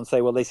heard someone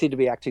say, well, they seem to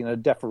be acting in a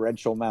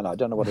deferential manner. I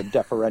don't know what a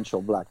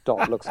deferential black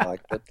dot looks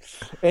like. But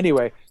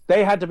anyway,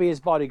 they had to be his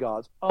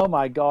bodyguards. Oh,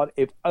 my God,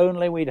 if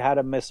only we'd had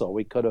a missile,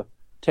 we could have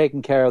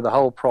taken care of the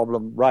whole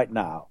problem right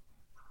now.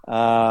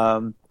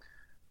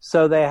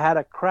 So they had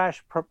a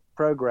crash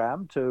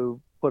program to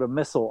put a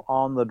missile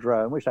on the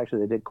drone, which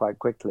actually they did quite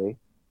quickly.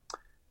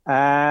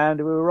 And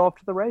we were off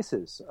to the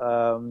races.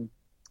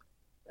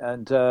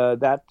 and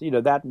that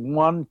that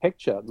one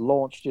picture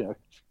launched,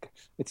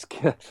 it's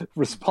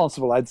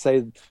responsible, I'd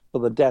say, for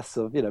the deaths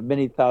of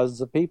many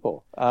thousands of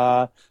people,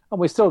 and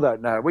we still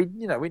don't know. We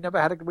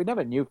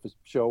never knew for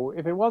sure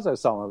if it was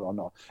Osama or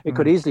not. It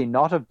could easily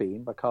not have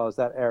been, because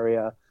that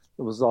area,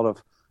 there was a lot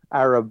of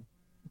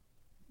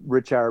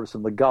rich Arabs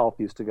from the Gulf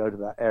used to go to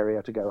that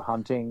area to go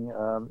hunting.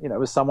 It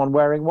was someone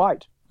wearing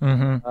white.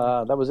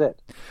 That was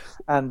it,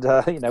 and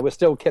we're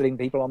still killing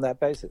people on that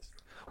basis.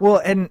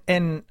 Well,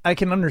 and I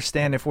can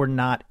understand if we're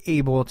not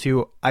able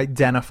to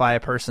identify a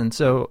person.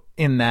 So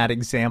in that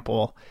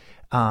example,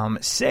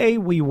 say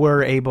we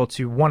were able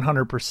to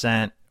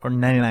 100% or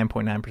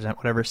 99.9%,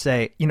 whatever,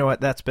 say, you know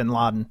what, that's bin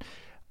Laden.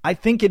 I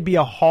think it'd be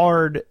a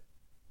hard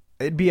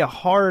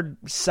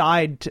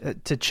side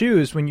to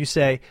choose when you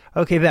say,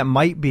 okay, that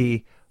might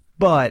be,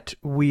 but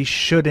we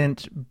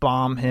shouldn't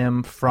bomb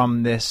him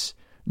from this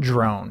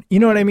drone. You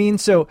know what I mean?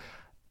 So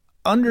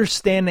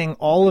understanding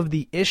all of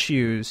the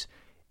issues,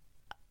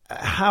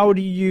 how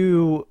do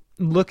you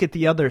look at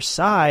the other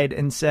side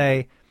and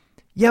say,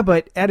 yeah,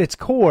 but at its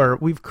core,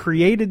 we've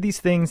created these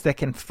things that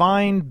can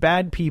find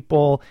bad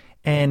people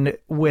and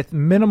with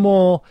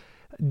minimal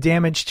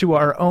damage to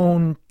our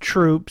own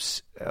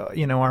troops,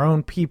 our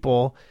own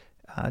people,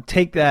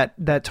 take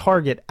that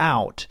target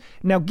out.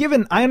 Now,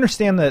 I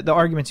understand the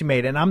arguments you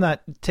made, and I'm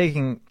not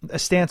taking a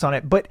stance on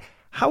it, but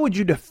how would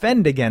you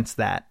defend against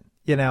that,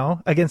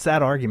 against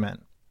that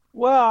argument?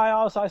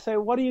 Well, I say,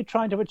 what are you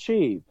trying to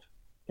achieve?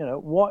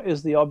 What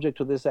is the object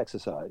of this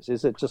exercise?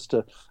 Is it just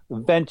to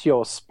vent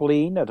your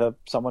spleen at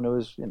someone who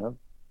is,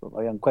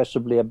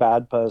 unquestionably a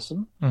bad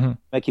person,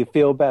 make you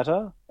feel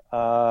better,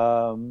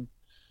 make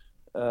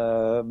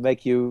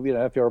you,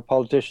 if you're a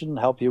politician,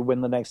 help you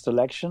win the next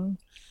election?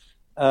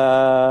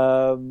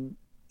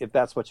 If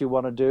that's what you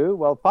want to do,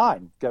 well,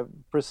 fine,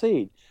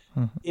 proceed.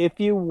 If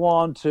you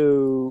want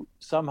to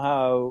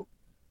somehow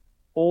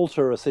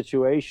alter a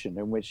situation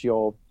in which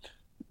your,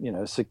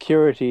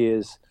 security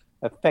is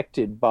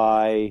affected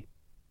by,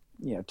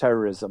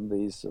 terrorism,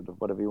 these sort of,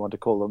 whatever you want to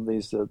call them,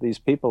 these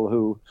people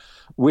who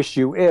wish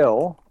you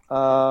ill,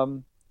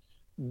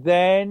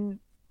 then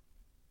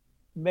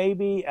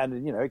maybe,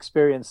 and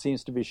experience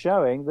seems to be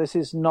showing, this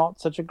is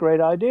not such a great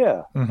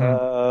idea.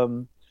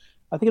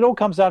 I think it all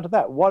comes down to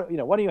that. What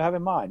do you have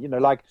in mind?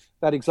 Like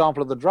that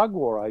example of the drug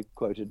war I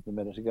quoted a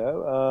minute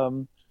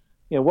ago.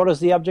 What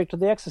is the object of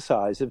the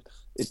exercise? If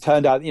it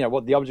turned out,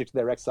 what the object of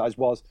their exercise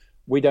was,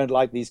 we don't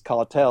like these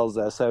cartels.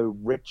 They're so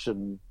rich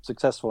and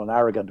successful and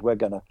arrogant. We're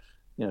going to,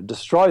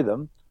 destroy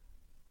them.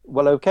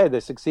 Well, okay,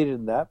 they succeeded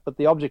in that. But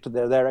the object of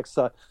their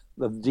exercise,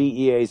 the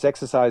DEA's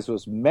exercise,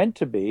 was meant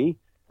to be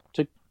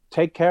to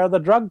take care of the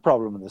drug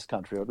problem in this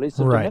country, or at least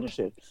to diminish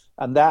it.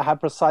 And that had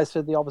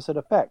precisely the opposite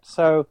effect.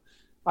 So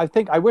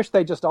I wish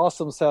they just asked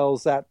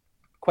themselves that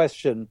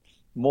question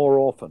more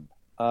often.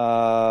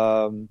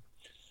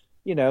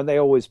 They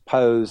always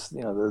pose,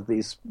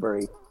 these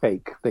very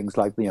fake things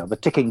like, the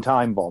ticking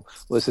time bomb.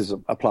 Well, this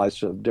applies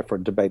to a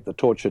different debate, the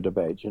torture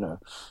debate.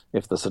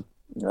 If there's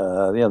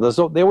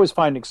they always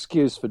find an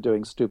excuse for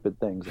doing stupid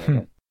things. I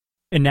think.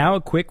 And now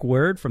a quick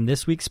word from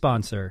this week's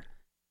sponsor.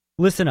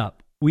 Listen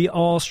up. We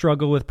all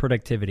struggle with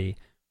productivity.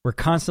 We're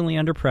constantly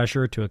under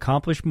pressure to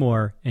accomplish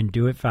more and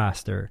do it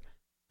faster.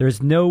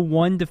 There's no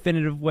one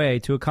definitive way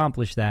to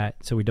accomplish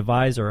that, so we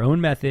devise our own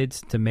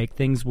methods to make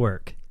things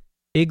work.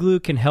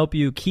 Igloo can help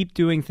you keep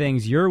doing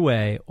things your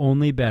way,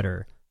 only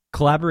better.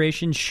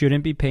 Collaboration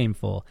shouldn't be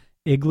painful.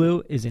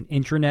 Igloo is an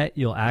intranet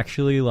you'll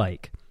actually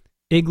like.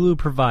 Igloo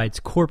provides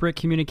corporate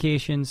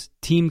communications,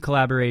 team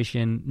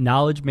collaboration,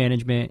 knowledge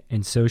management,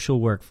 and social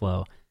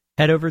workflow.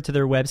 Head over to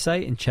their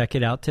website and check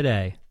it out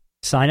today.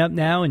 Sign up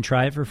now and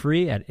try it for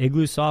free at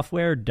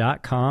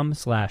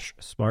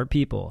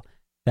igloosoftware.com/smartpeople.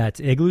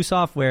 That's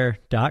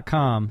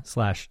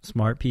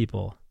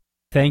igloosoftware.com/smartpeople.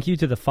 Thank you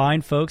to the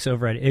fine folks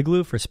over at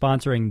Igloo for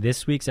sponsoring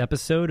this week's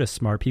episode of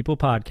Smart People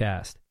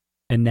Podcast.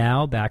 And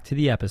now back to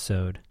the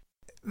episode.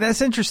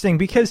 That's interesting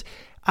because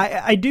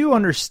I do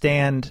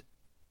understand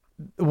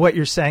what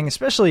you're saying,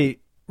 especially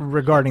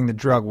regarding the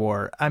drug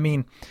war. I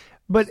mean,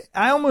 but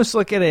I almost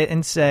look at it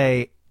and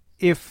say,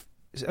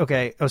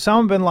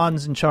 Osama bin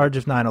Laden's in charge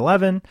of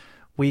 9/11,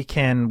 we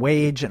can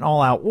wage an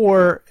all-out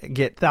war,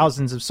 get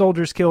thousands of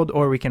soldiers killed,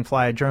 or we can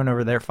fly a drone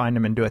over there, find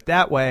them, and do it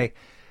that way.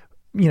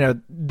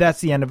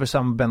 That's the end of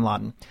Osama bin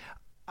Laden.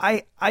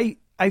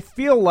 I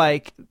feel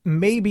like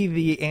maybe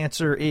the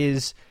answer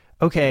is,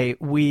 okay,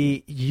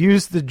 we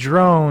use the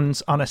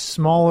drones on a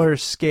smaller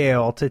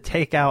scale to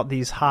take out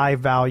these high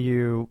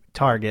value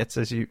targets,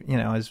 as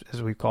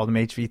as we call them,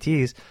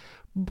 HVTs,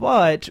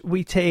 but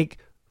we take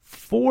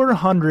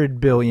 400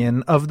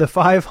 billion of the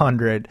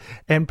 500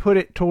 and put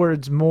it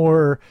towards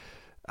more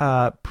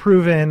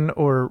proven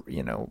or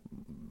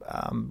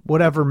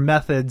whatever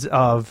methods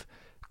of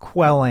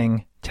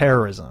quelling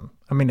terrorism.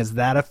 I mean, is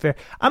that a fair?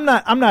 I'm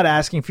not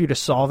asking for you to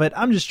solve it.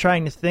 I'm just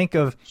trying to think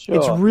of. Sure.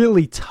 It's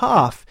really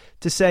tough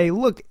to say,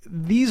 look,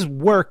 these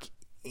work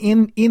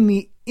in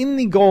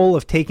the goal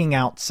of taking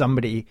out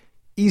somebody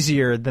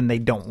easier than they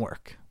don't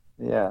work.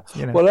 Yeah.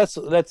 Well, let's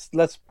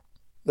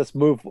let's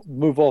move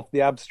off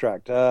the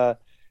abstract.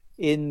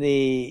 In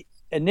the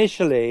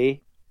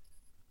initially,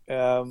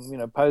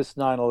 post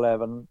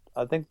 9/11,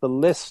 I think the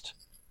list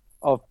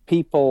of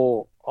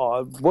people,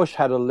 Bush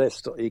had a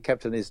list he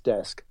kept in his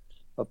desk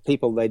of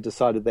people they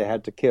decided they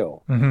had to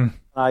kill. Mm-hmm.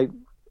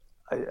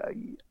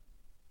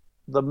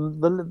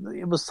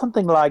 It was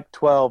something like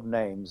 12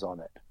 names on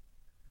it.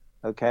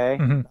 Okay,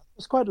 Mm-hmm.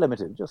 it's quite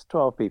limited, just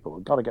 12 people.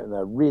 We've got to get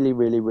there. Really,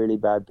 really, really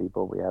bad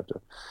people.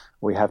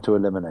 We have to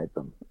eliminate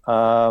them.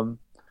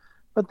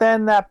 But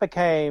then that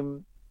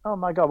became, oh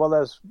my God, well,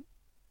 there's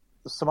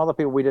some other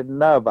people we didn't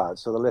know about.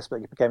 So the list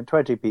became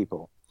 20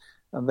 people.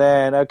 And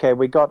then, okay,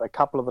 we got a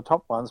couple of the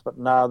top ones, but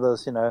now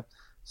there's,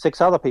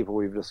 6 other people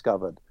we've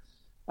discovered.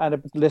 And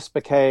the list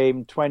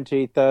became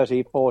 20,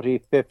 30, 40,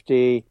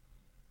 50,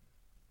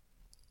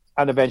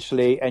 and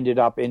eventually ended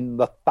up in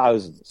the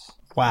thousands.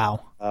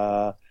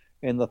 Wow.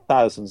 In the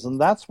thousands. And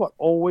that's what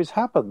always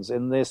happens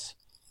in this.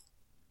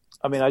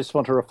 I mean, I just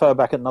want to refer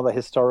back at another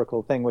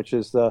historical thing, which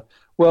is the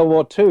World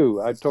War II.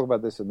 I talk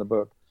about this in the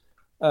book.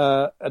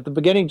 At the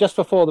beginning, just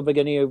before the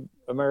beginning of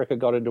America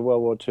got into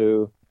World War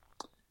II,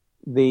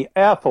 the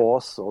Air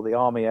Force, or the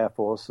Army Air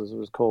Force, as it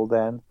was called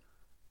then,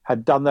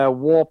 had done their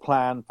war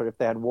plan for if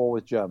they had war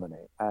with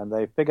Germany. And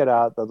they figured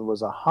out that there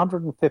was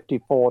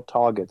 154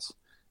 targets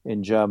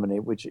in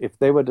Germany, which if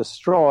they were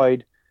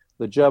destroyed,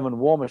 the German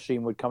war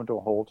machine would come to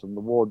a halt and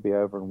the war would be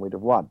over and we'd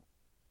have won.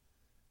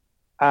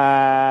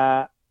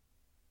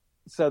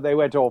 So they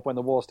went off, when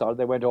the war started,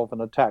 they went off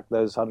and attacked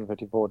those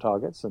 154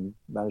 targets and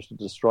managed to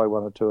destroy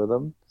 1 or 2 of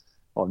them,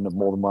 or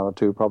more than 1 or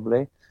 2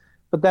 probably.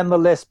 But then the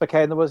list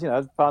became, there was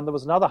another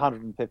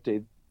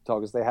 150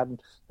 targets they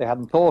hadn't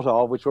thought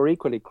of, which were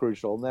equally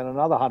crucial, and then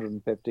another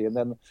 150, and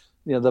then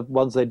the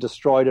ones they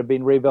destroyed had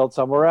been rebuilt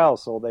somewhere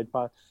else, or they'd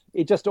find.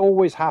 It just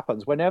always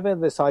happens whenever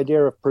this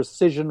idea of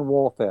precision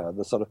warfare,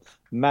 the sort of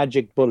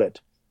magic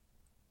bullet,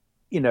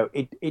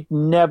 it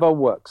never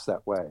works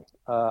that way.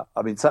 I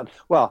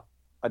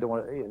don't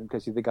want to, in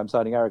case you think I'm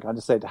sounding arrogant, I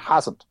just say it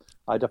hasn't.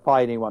 I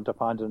defy anyone to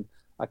find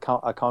a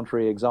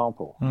contrary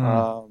example.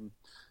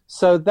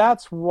 So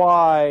that's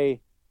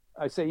why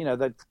I say,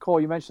 that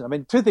call you mentioned. I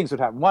mean, 2 things would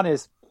happen. One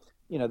is,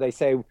 they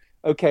say,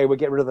 okay, we'll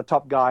get rid of the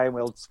top guy and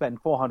we'll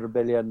spend $400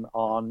 billion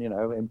on,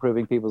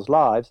 improving people's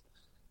lives.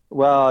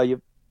 Well,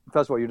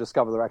 first of all, you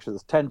discover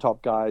there's 10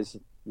 top guys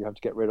you have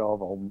to get rid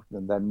of,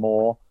 and then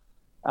more.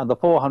 And the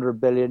 $400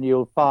 billion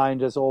you'll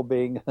find is all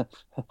being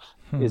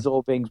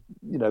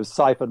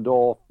siphoned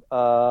off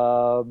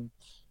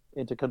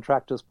into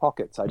contractors'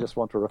 pockets. I just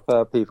want to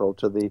refer people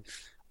to the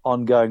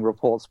ongoing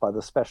reports by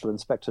the Special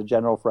Inspector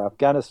General for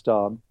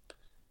Afghanistan,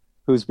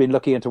 who's been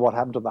looking into what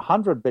happened to the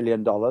 $100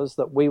 billion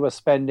that we were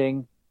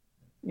spending,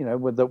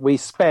 that we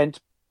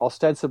spent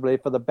ostensibly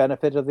for the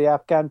benefit of the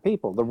Afghan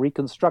people, the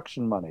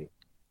reconstruction money.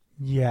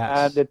 Yes.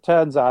 And it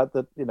turns out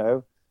that,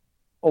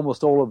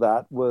 almost all of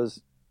that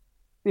was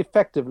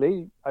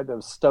effectively, I don't know,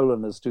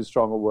 stolen is too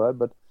strong a word,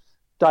 but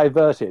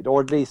diverted,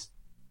 or at least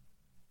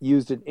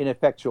used in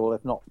ineffectual,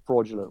 if not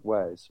fraudulent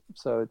ways.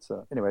 So it's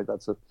anyway,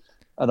 that's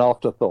an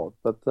afterthought.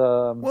 But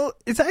well,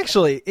 it's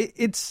actually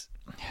it's.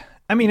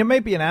 I mean, it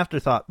may be an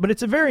afterthought, but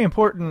it's a very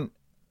important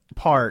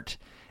part.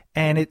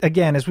 And it,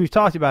 again, as we've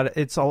talked about it,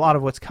 it's a lot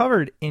of what's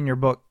covered in your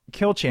book,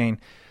 Kill Chain.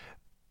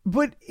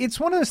 But it's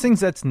one of those things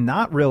that's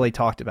not really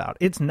talked about.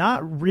 It's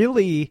not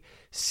really.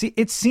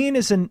 It's seen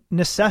as a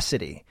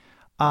necessity.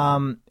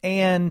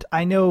 And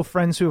I know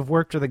friends who have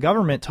worked for the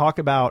government talk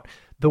about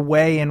the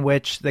way in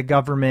which the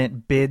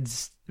government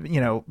bids,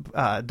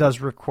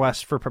 does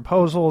requests for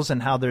proposals,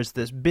 and how there's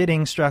this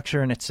bidding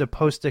structure, and it's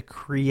supposed to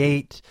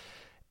create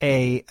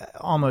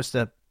almost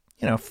a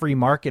free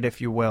market,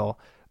 if you will.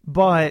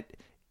 But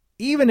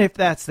even if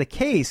that's the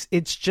case,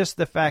 it's just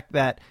the fact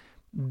that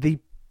the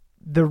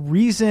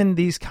reason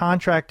these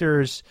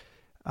contractors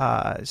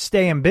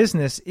stay in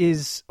business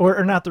is,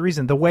 or not the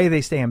reason, the way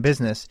they stay in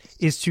business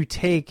is to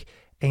take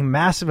a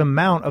massive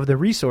amount of the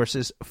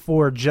resources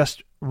for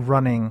just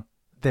running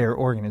their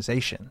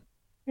organization.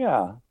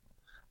 Yeah.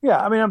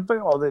 I mean,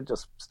 they're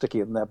just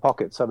sticking it in their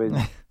pockets. I mean,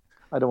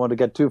 I don't want to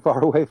get too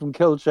far away from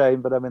Kill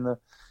Chain, but I mean,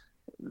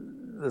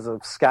 there's a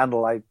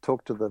scandal. I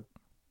talked to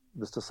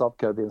Mr.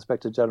 Sopko, the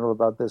Inspector General,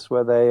 about this,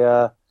 where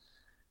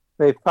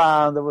they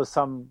found there was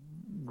some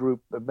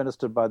group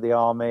administered by the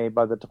Army,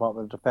 by the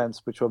Department of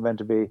Defense, which were meant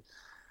to be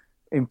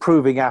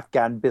improving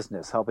Afghan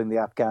business, helping the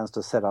Afghans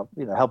to set up,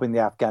 helping the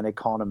Afghan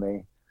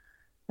economy.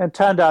 And it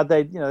turned out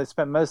they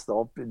spent most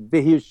of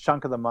the huge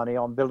chunk of the money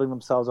on building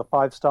themselves a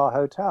 5-star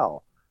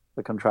hotel,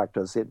 the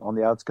contractors on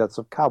the outskirts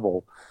of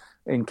Kabul,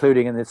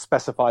 including, and it's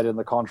specified in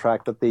the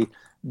contract that the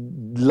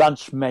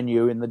lunch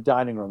menu in the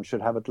dining room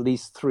should have at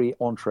least 3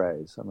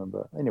 entrees. I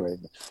remember, anyway,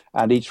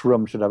 and each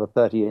room should have a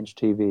 30-inch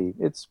TV.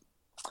 It's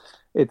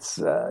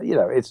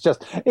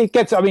just, it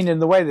gets, I mean, in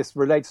the way this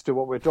relates to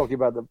what we're talking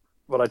about,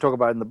 what I talk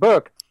about in the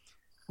book,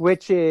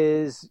 which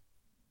is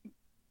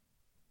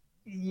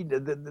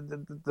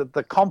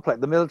the complex,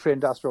 the military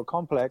industrial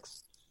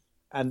complex,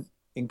 and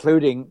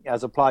including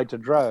as applied to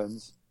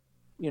drones,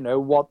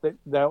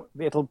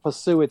 it'll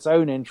pursue its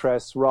own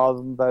interests rather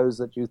than those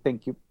that you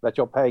think that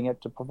you're paying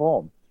it to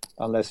perform,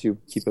 unless you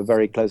keep a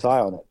very close eye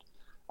on it.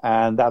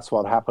 And that's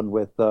what happened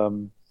with,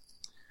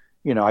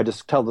 I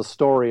just tell the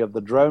story of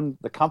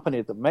the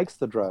company that makes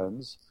the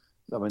drones.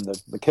 I mean,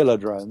 the killer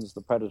drones,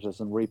 the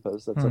Predators and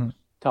Reapers. That's a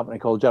company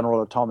called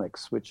General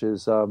Atomics, which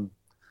is,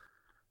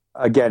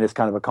 again, it's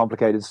kind of a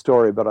complicated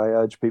story, but I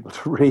urge people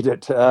to read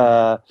it.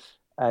 And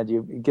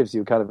it gives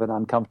you kind of an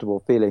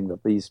uncomfortable feeling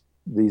that these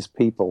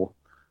people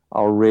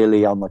are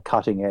really on the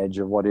cutting edge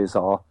of what is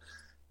our,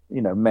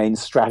 main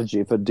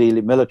strategy for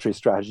military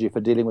strategy for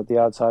dealing with the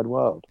outside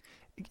world.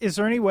 Is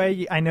there any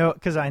way,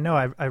 because I know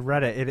I've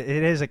read it,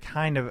 it is a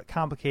kind of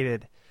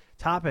complicated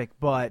topic,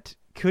 but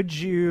could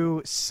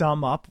you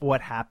sum up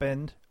what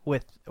happened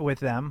with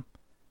them?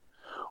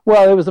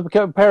 Well, it was a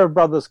pair of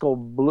brothers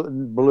called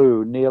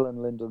Blue, Neil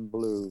and Lyndon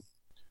Blue,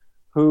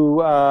 who,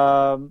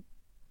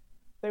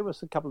 they were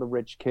a couple of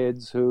rich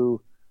kids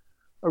who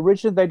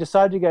originally they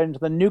decided to get into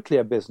the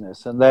nuclear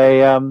business, and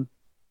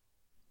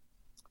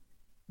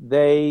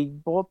they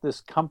bought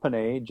this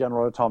company,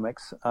 General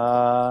Atomics,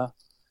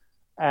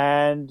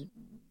 and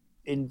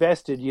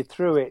invested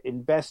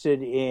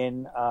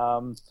in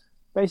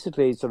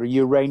basically sort of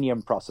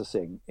uranium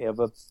processing of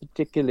a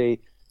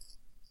particularly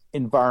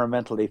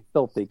environmentally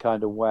filthy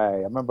kind of way.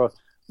 I remember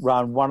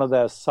around one of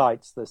their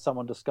sites that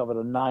someone discovered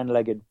a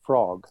 9-legged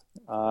frog.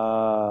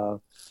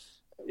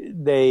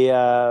 They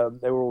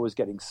were always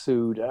getting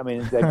sued. I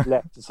mean, they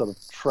left a sort of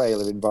trail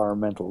of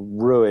environmental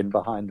ruin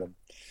behind them.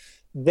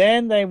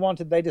 Then they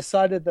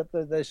decided that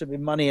there should be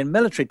money in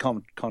military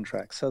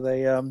contracts. So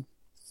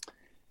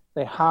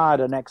they hired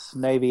an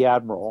ex-Navy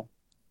admiral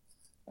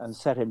and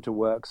set him to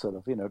work sort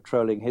of,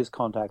 trolling his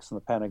contacts in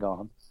the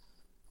Pentagon.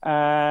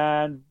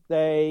 And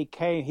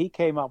he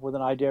came up with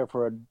an idea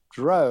for a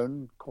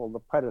drone called the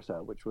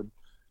Predator, which would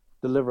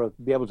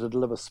be able to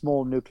deliver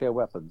small nuclear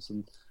weapons.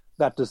 And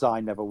that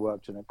design never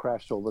worked, and it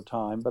crashed all the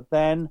time. But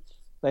then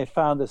they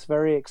found this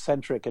very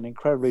eccentric and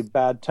incredibly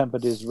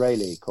bad-tempered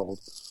Israeli called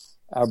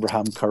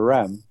Abraham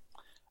Karem,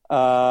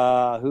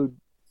 who'd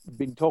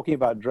been talking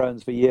about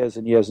drones for years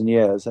and years and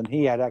years, and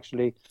he had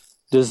actually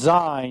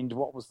designed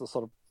what was the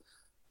sort of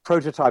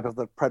prototype of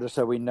the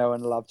Predator we know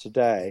and love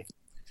today.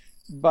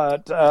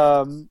 But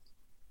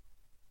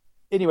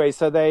anyway,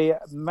 so they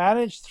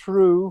managed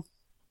to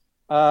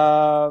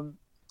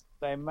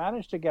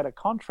get a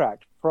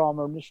contract from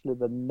initially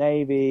the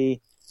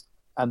Navy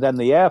and then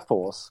the Air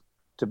Force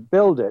to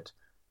build it,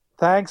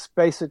 thanks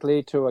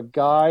basically to a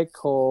guy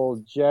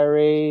called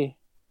Jerry.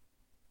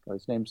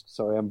 His name's,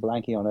 sorry, I'm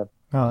blanking on it.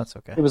 Oh, that's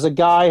okay. It was a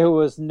guy who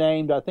was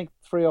named, I think,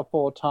 3 or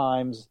 4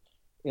 times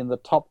in the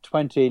top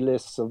 20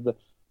 lists of the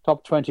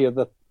top 20 in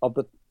the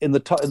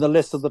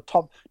list of the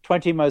top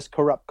 20 most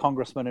corrupt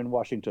congressmen in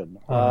Washington.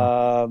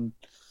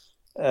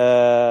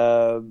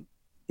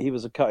 He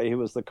was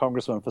the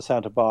congressman for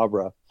Santa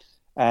Barbara,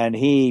 and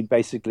he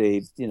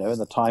basically, in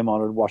the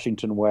time-honored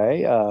Washington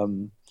way,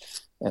 and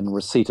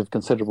receipt of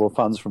considerable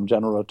funds from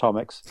General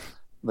Atomics,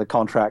 the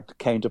contract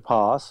came to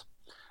pass.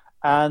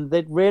 And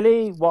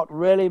what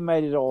really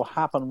made it all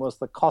happen was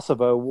the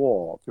Kosovo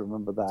War, if you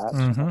remember that.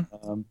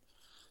 Mm-hmm.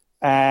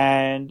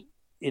 And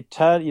it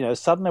turned,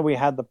 suddenly we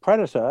had the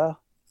Predator,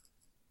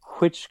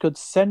 which could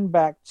send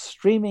back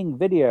streaming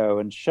video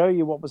and show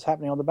you what was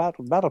happening on the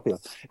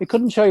battlefield. It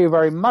couldn't show you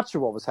very much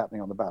of what was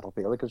happening on the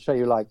battlefield. It could show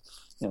you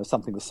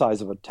something the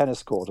size of a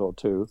tennis court or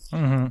two.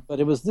 Mm-hmm. But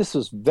this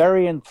was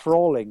very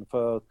enthralling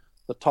for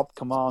the top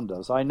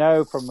commanders. I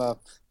know from a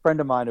friend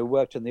of mine who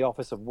worked in the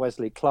office of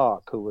Wesley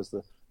Clark, who was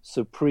the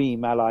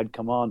supreme Allied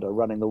commander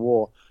running the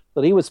war,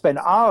 that he would spend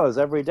hours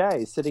every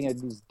day sitting at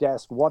his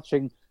desk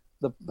watching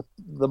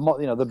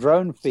the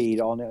drone feed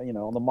on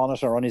the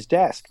monitor on his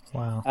desk.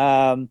 Wow.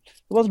 It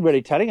wasn't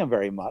really telling him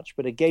very much,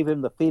 but it gave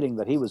him the feeling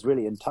that he was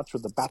really in touch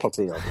with the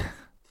battlefield.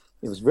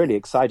 It was really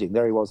exciting.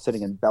 There he was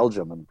sitting in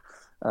Belgium,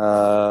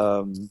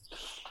 and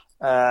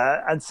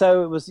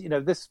so it was.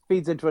 This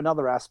feeds into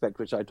another aspect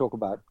which I talk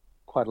about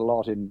quite a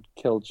lot in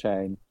Kill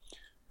Chain,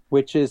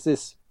 which is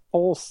this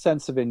false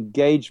sense of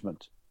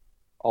engagement,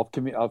 of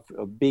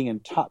being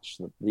in touch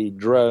that the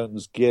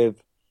drones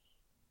give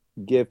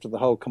to the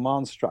whole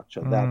command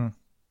structure. That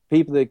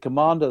the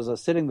commanders are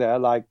sitting there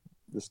like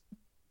this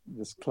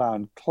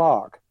clown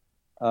Clark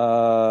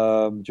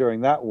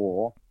during that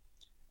war,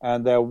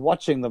 and they're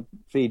watching the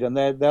feed, and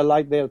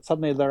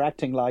they're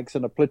acting like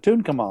sort of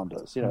platoon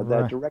commanders.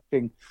 They're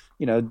directing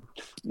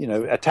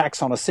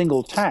attacks on a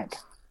single tank,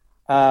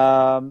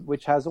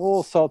 which has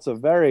all sorts of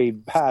very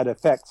bad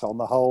effects on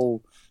the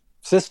whole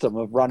system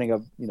of running a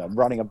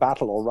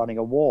battle or running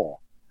a war.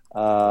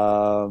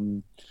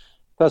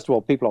 First of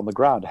all, people on the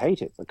ground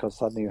hate it because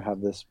suddenly you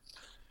have this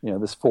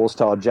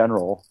 4-star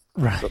general,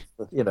 right?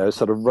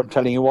 Sort of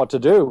telling you what to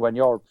do when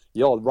you're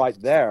right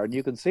there and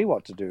you can see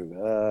what to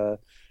do.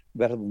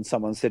 Better than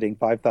someone sitting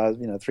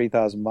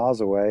 3,000 miles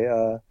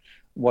away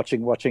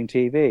watching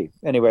TV.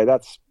 Anyway,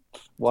 that's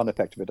one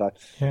effect of it.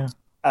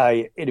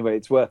 Anyway,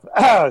 it's worth.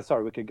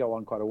 Sorry, we could go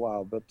on quite a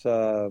while, but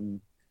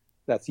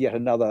that's yet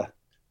another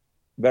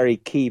very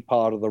key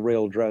part of the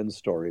real drone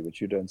story,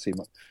 which you don't see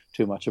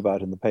too much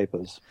about in the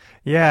papers.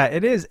 Yeah,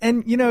 it is.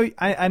 And,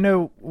 I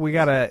know we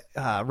got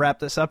to wrap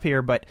this up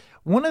here, but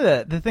one of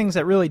the things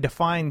that really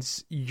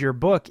defines your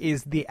book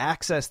is the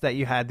access that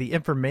you had, the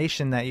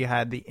information that you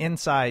had, the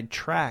inside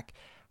track.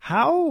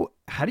 How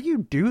do you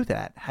do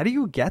that? How do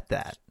you get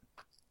that?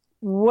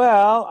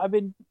 Well, I've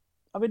been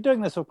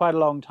doing this for quite a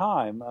long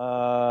time.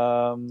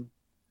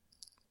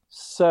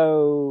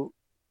 So,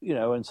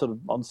 and sort of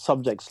on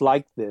subjects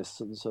like this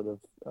and sort of,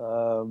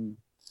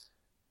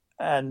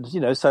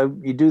 so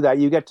you do that.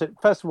 You get to,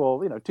 first of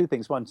all, two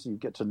things. Once you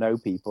get to know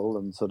people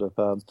and sort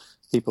of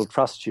people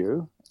trust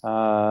you,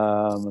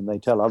 and they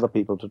tell other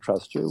people to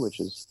trust you, which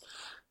is,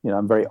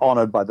 I'm very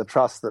honored by the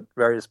trust that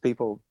various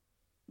people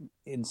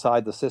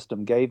inside the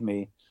system gave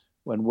me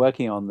when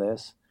working on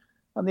this.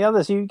 And the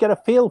others, you get a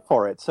feel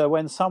for it. So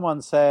when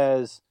someone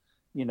says,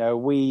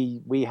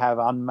 we have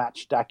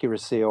unmatched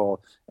accuracy or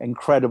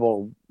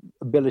incredible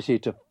ability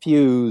to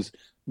fuse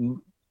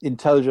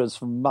intelligence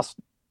from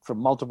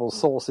multiple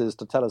sources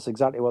to tell us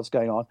exactly what's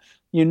going on,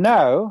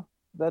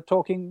 they're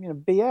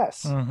talking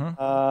BS.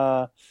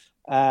 Mm-hmm.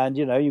 And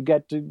you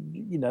get to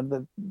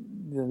then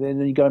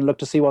you go and look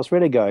to see what's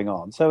really going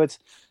on. So it's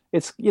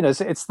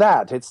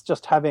that. It's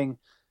just having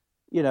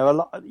a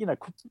lot.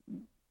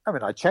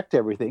 I checked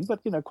everything,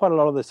 but quite a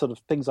lot of the sort of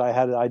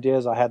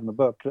ideas I had in the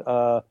book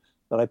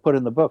that I put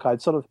in the book,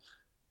 I'd sort of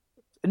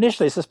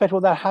initially suspect, well,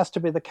 that has to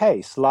be the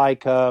case.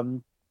 Like, like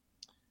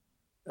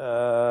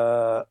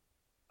an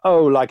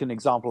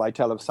example I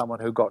tell of someone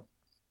who got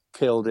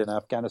killed in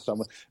Afghanistan.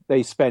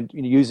 They spent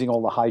using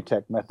all the high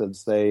tech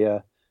methods.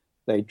 They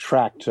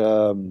tracked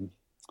what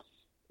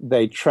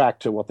they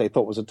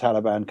thought was a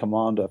Taliban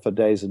commander for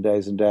days and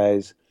days and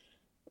days.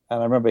 And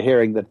I remember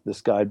hearing that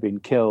this guy had been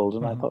killed,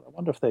 and I thought, I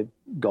wonder if they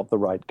got the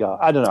right guy.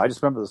 I don't know. I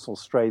just remember this little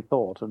stray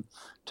thought, and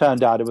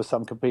turned out it was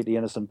some completely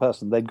innocent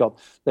person. They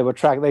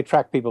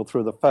tracked people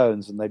through the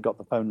phones, and they'd got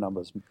the phone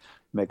numbers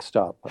mixed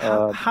up.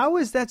 How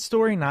is that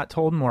story not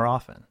told more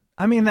often?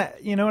 I mean,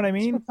 that, you know what I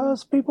mean?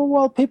 Because people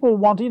want,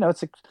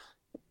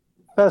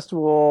 first of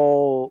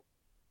all,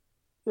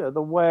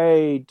 the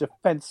way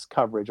defense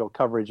coverage or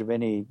coverage of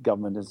any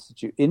government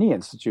any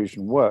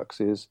institution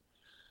works is,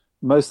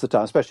 most of the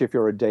time, especially if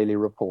you're a daily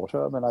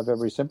reporter, I have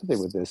every sympathy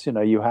with this.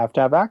 You have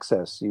to have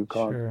access. You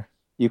can't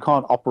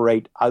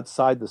operate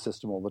outside the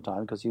system all the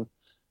time because you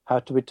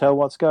have to be told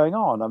what's going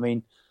on.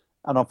 And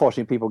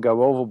unfortunately, people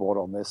go overboard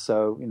on this.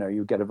 So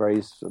you get a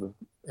very sort of,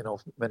 in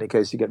many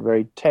cases, you get a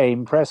very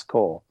tame press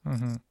corps.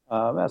 Mm-hmm.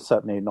 That's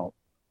certainly not,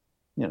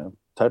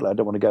 totally. I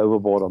don't want to go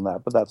overboard on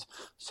that, but that's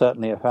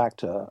certainly a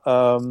factor.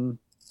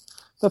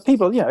 But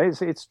people,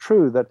 it's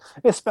true that,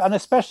 and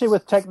especially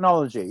with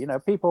technology,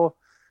 people.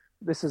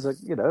 This is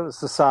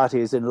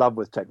society is in love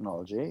with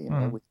technology.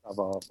 We have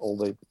all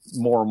the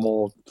more and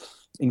more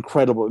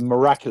incredible,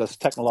 miraculous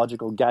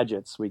technological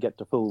gadgets we get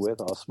to fool with,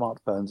 our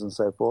smartphones and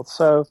so forth.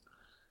 So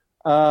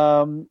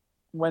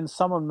when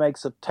someone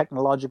makes a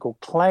technological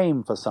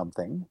claim for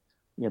something,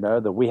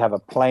 that we have a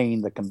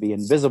plane that can be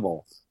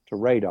invisible to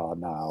radar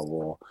now,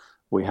 or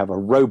we have a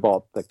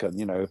robot that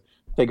can,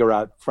 figure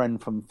out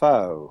friend from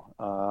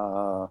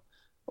foe,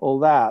 all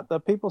that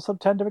people sort of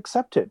tend to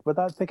accept it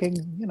without thinking,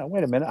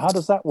 wait a minute, how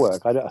does that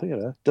work?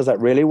 Does that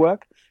really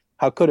work?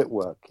 How could it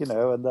work?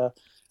 And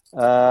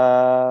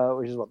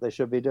which is what they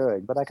should be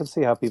doing. But I can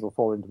see how people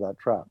fall into that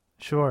trap.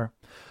 Sure.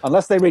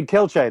 Unless they read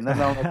Kill Chain, then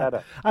they'll know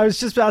better. I was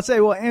just about to say,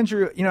 well,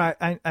 Andrew,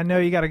 I know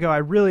you got to go. I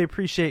really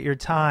appreciate your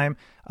time.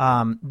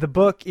 The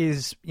book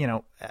is,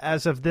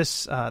 as of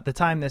this, the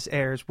time this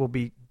airs, will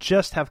be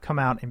just have come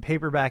out in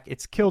paperback.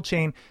 It's Kill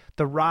Chain,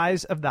 The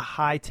Rise of the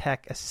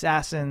High-Tech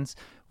Assassins.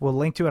 We'll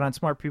link to it on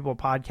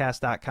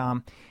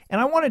smartpeoplepodcast.com.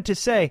 And I wanted to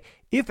say,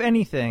 if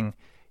anything,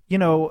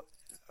 to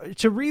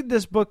read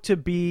this book, to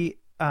be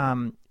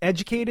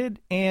educated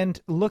and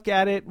look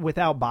at it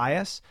without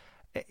bias,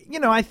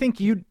 I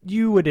think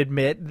you would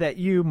admit that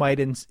you might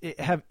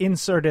have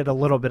inserted a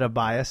little bit of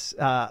bias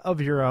of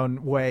your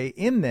own way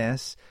in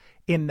this,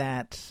 in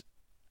that,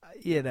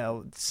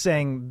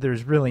 saying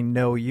there's really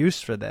no use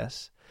for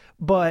this.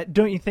 But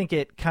don't you think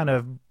it kind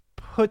of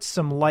puts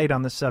some light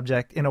on the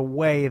subject in a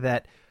way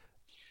that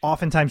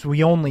oftentimes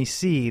we only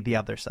see the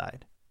other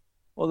side?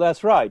 Well,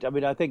 that's right.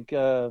 I think,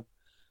 sure,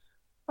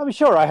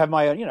 I have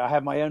my own, I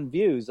have my own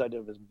views. I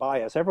don't have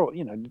bias.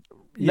 Everyone,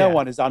 no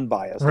one is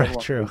unbiased. Right,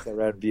 Everyone true. has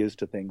their own views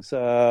to things.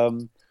 So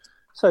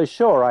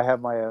sure, I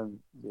have my own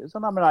views.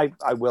 And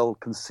I will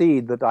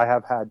concede that I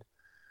have had,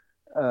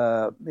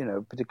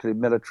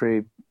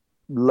 particularly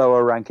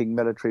lower ranking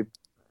military,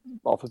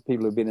 often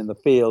people who've been in the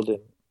field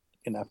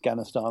in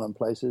Afghanistan and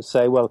places,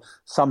 say, well,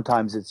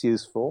 sometimes it's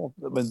useful,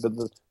 but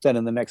then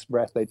in the next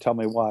breath they tell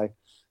me why.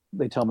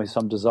 They tell me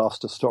some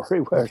disaster story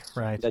where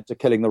it led to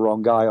killing the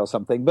wrong guy or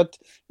something. But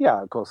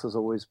yeah, of course, there's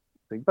always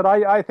things. But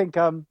I think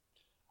I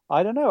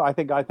don't know. I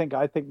think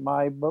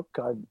my book.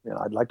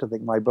 I'd like to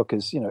think my book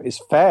is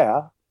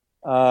fair,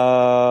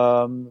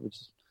 which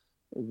is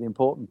the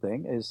important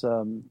thing. Is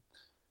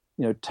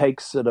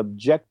takes an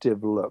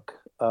objective look.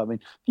 I mean,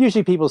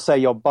 usually people say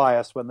you're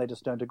biased when they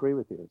just don't agree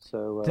with you.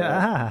 So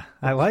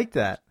I like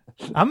that.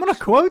 I'm going to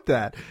quote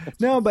that.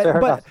 No, but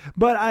I,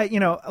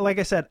 like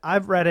I said,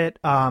 I've read it.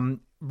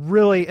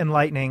 Really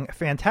enlightening,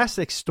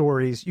 fantastic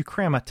stories. You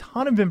cram a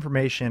ton of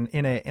information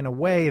in a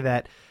way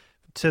that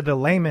to the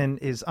layman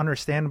is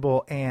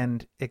understandable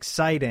and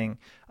exciting,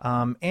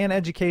 and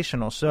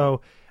educational.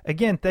 So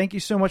again, thank you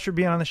so much for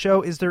being on the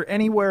show. Is there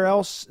anywhere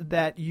else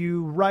that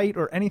you write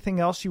or anything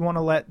else you want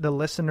to let the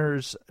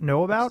listeners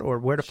know about, or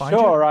where to find you?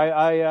 Sure.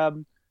 I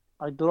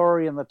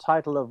glory in the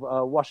title of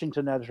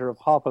Washington editor of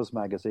Harper's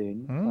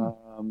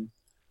Magazine,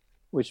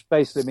 which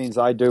basically means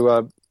I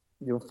do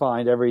you'll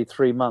find every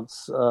 3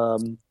 months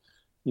you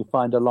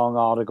find a long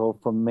article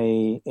from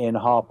me in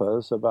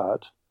Harper's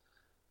about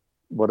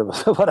whatever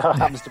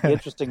happens to be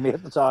interesting me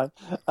at the time,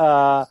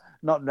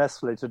 not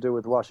necessarily to do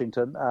with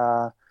Washington,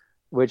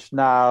 which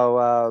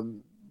now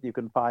you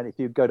can find if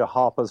you go to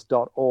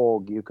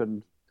harpers.org. You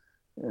can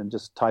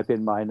just type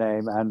in my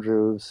name,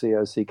 Andrew,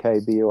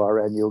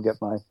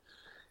 Cockburn.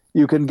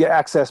 You can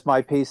access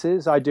my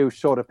pieces. I do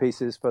shorter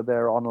pieces for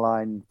their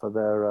online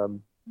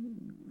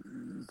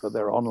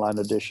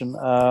edition.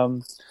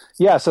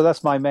 So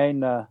that's my main.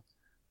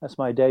 That's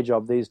my day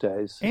job these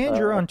days. And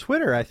you're on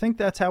Twitter. I think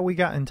that's how we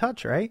got in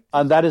touch, right?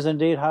 And that is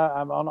indeed how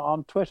I'm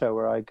on Twitter,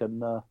 where I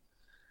can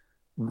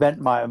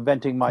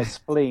venting my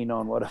spleen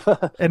on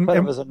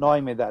whatever's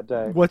annoying me that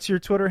day. What's your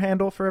Twitter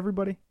handle for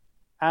everybody?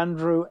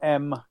 Andrew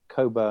M.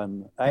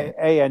 Cockburn.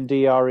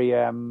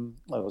 Andrem.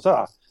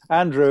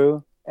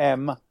 Andrew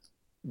M.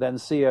 Then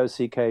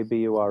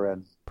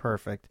Cockburn.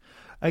 Perfect.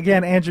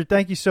 Again, Andrew,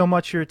 thank you so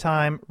much for your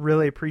time.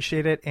 Really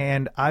appreciate it.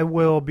 And I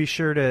will be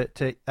sure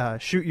to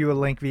shoot you a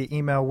link via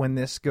email when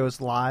this goes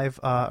live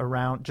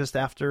around just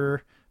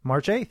after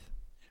March 8th.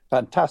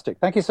 Fantastic.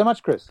 Thank you so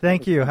much, Chris.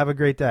 Thank you. Have a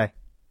great day.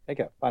 Take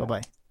care. Bye.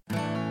 Bye-bye.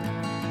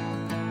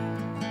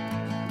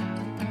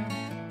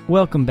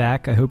 Welcome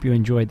back. I hope you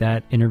enjoyed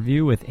that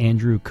interview with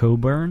Andrew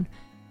Cockburn.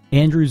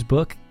 Andrew's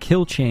book,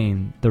 Kill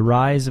Chain, The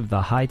Rise of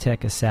the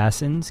High-Tech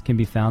Assassins, can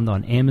be found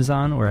on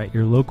Amazon or at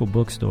your local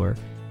bookstore.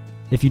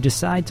 If you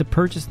decide to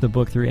purchase the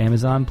book through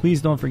Amazon,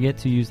 please don't forget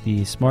to use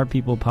the Smart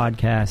People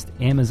Podcast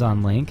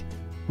Amazon link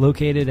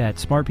located at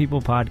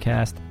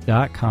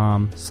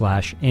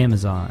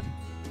smartpeoplepodcast.com/Amazon.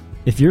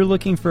 If you're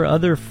looking for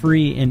other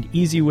free and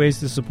easy ways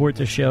to support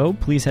the show,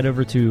 please head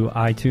over to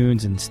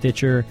iTunes and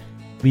Stitcher.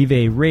 Leave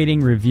a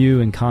rating,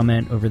 review, and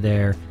comment over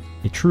there.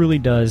 It truly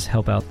does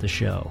help out the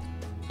show.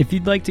 If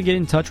you'd like to get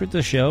in touch with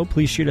the show,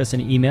 please shoot us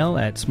an email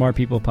at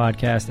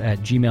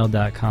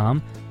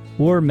smartpeoplepodcast@gmail.com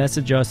or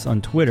message us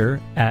on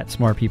Twitter at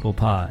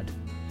smartpeoplepod.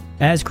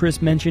 As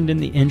Chris mentioned in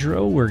the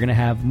intro, we're going to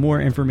have more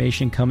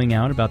information coming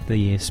out about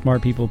the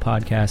Smart People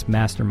Podcast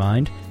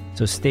Mastermind,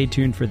 so stay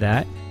tuned for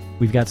that.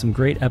 We've got some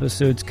great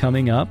episodes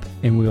coming up,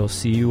 and we'll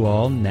see you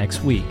all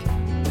next week.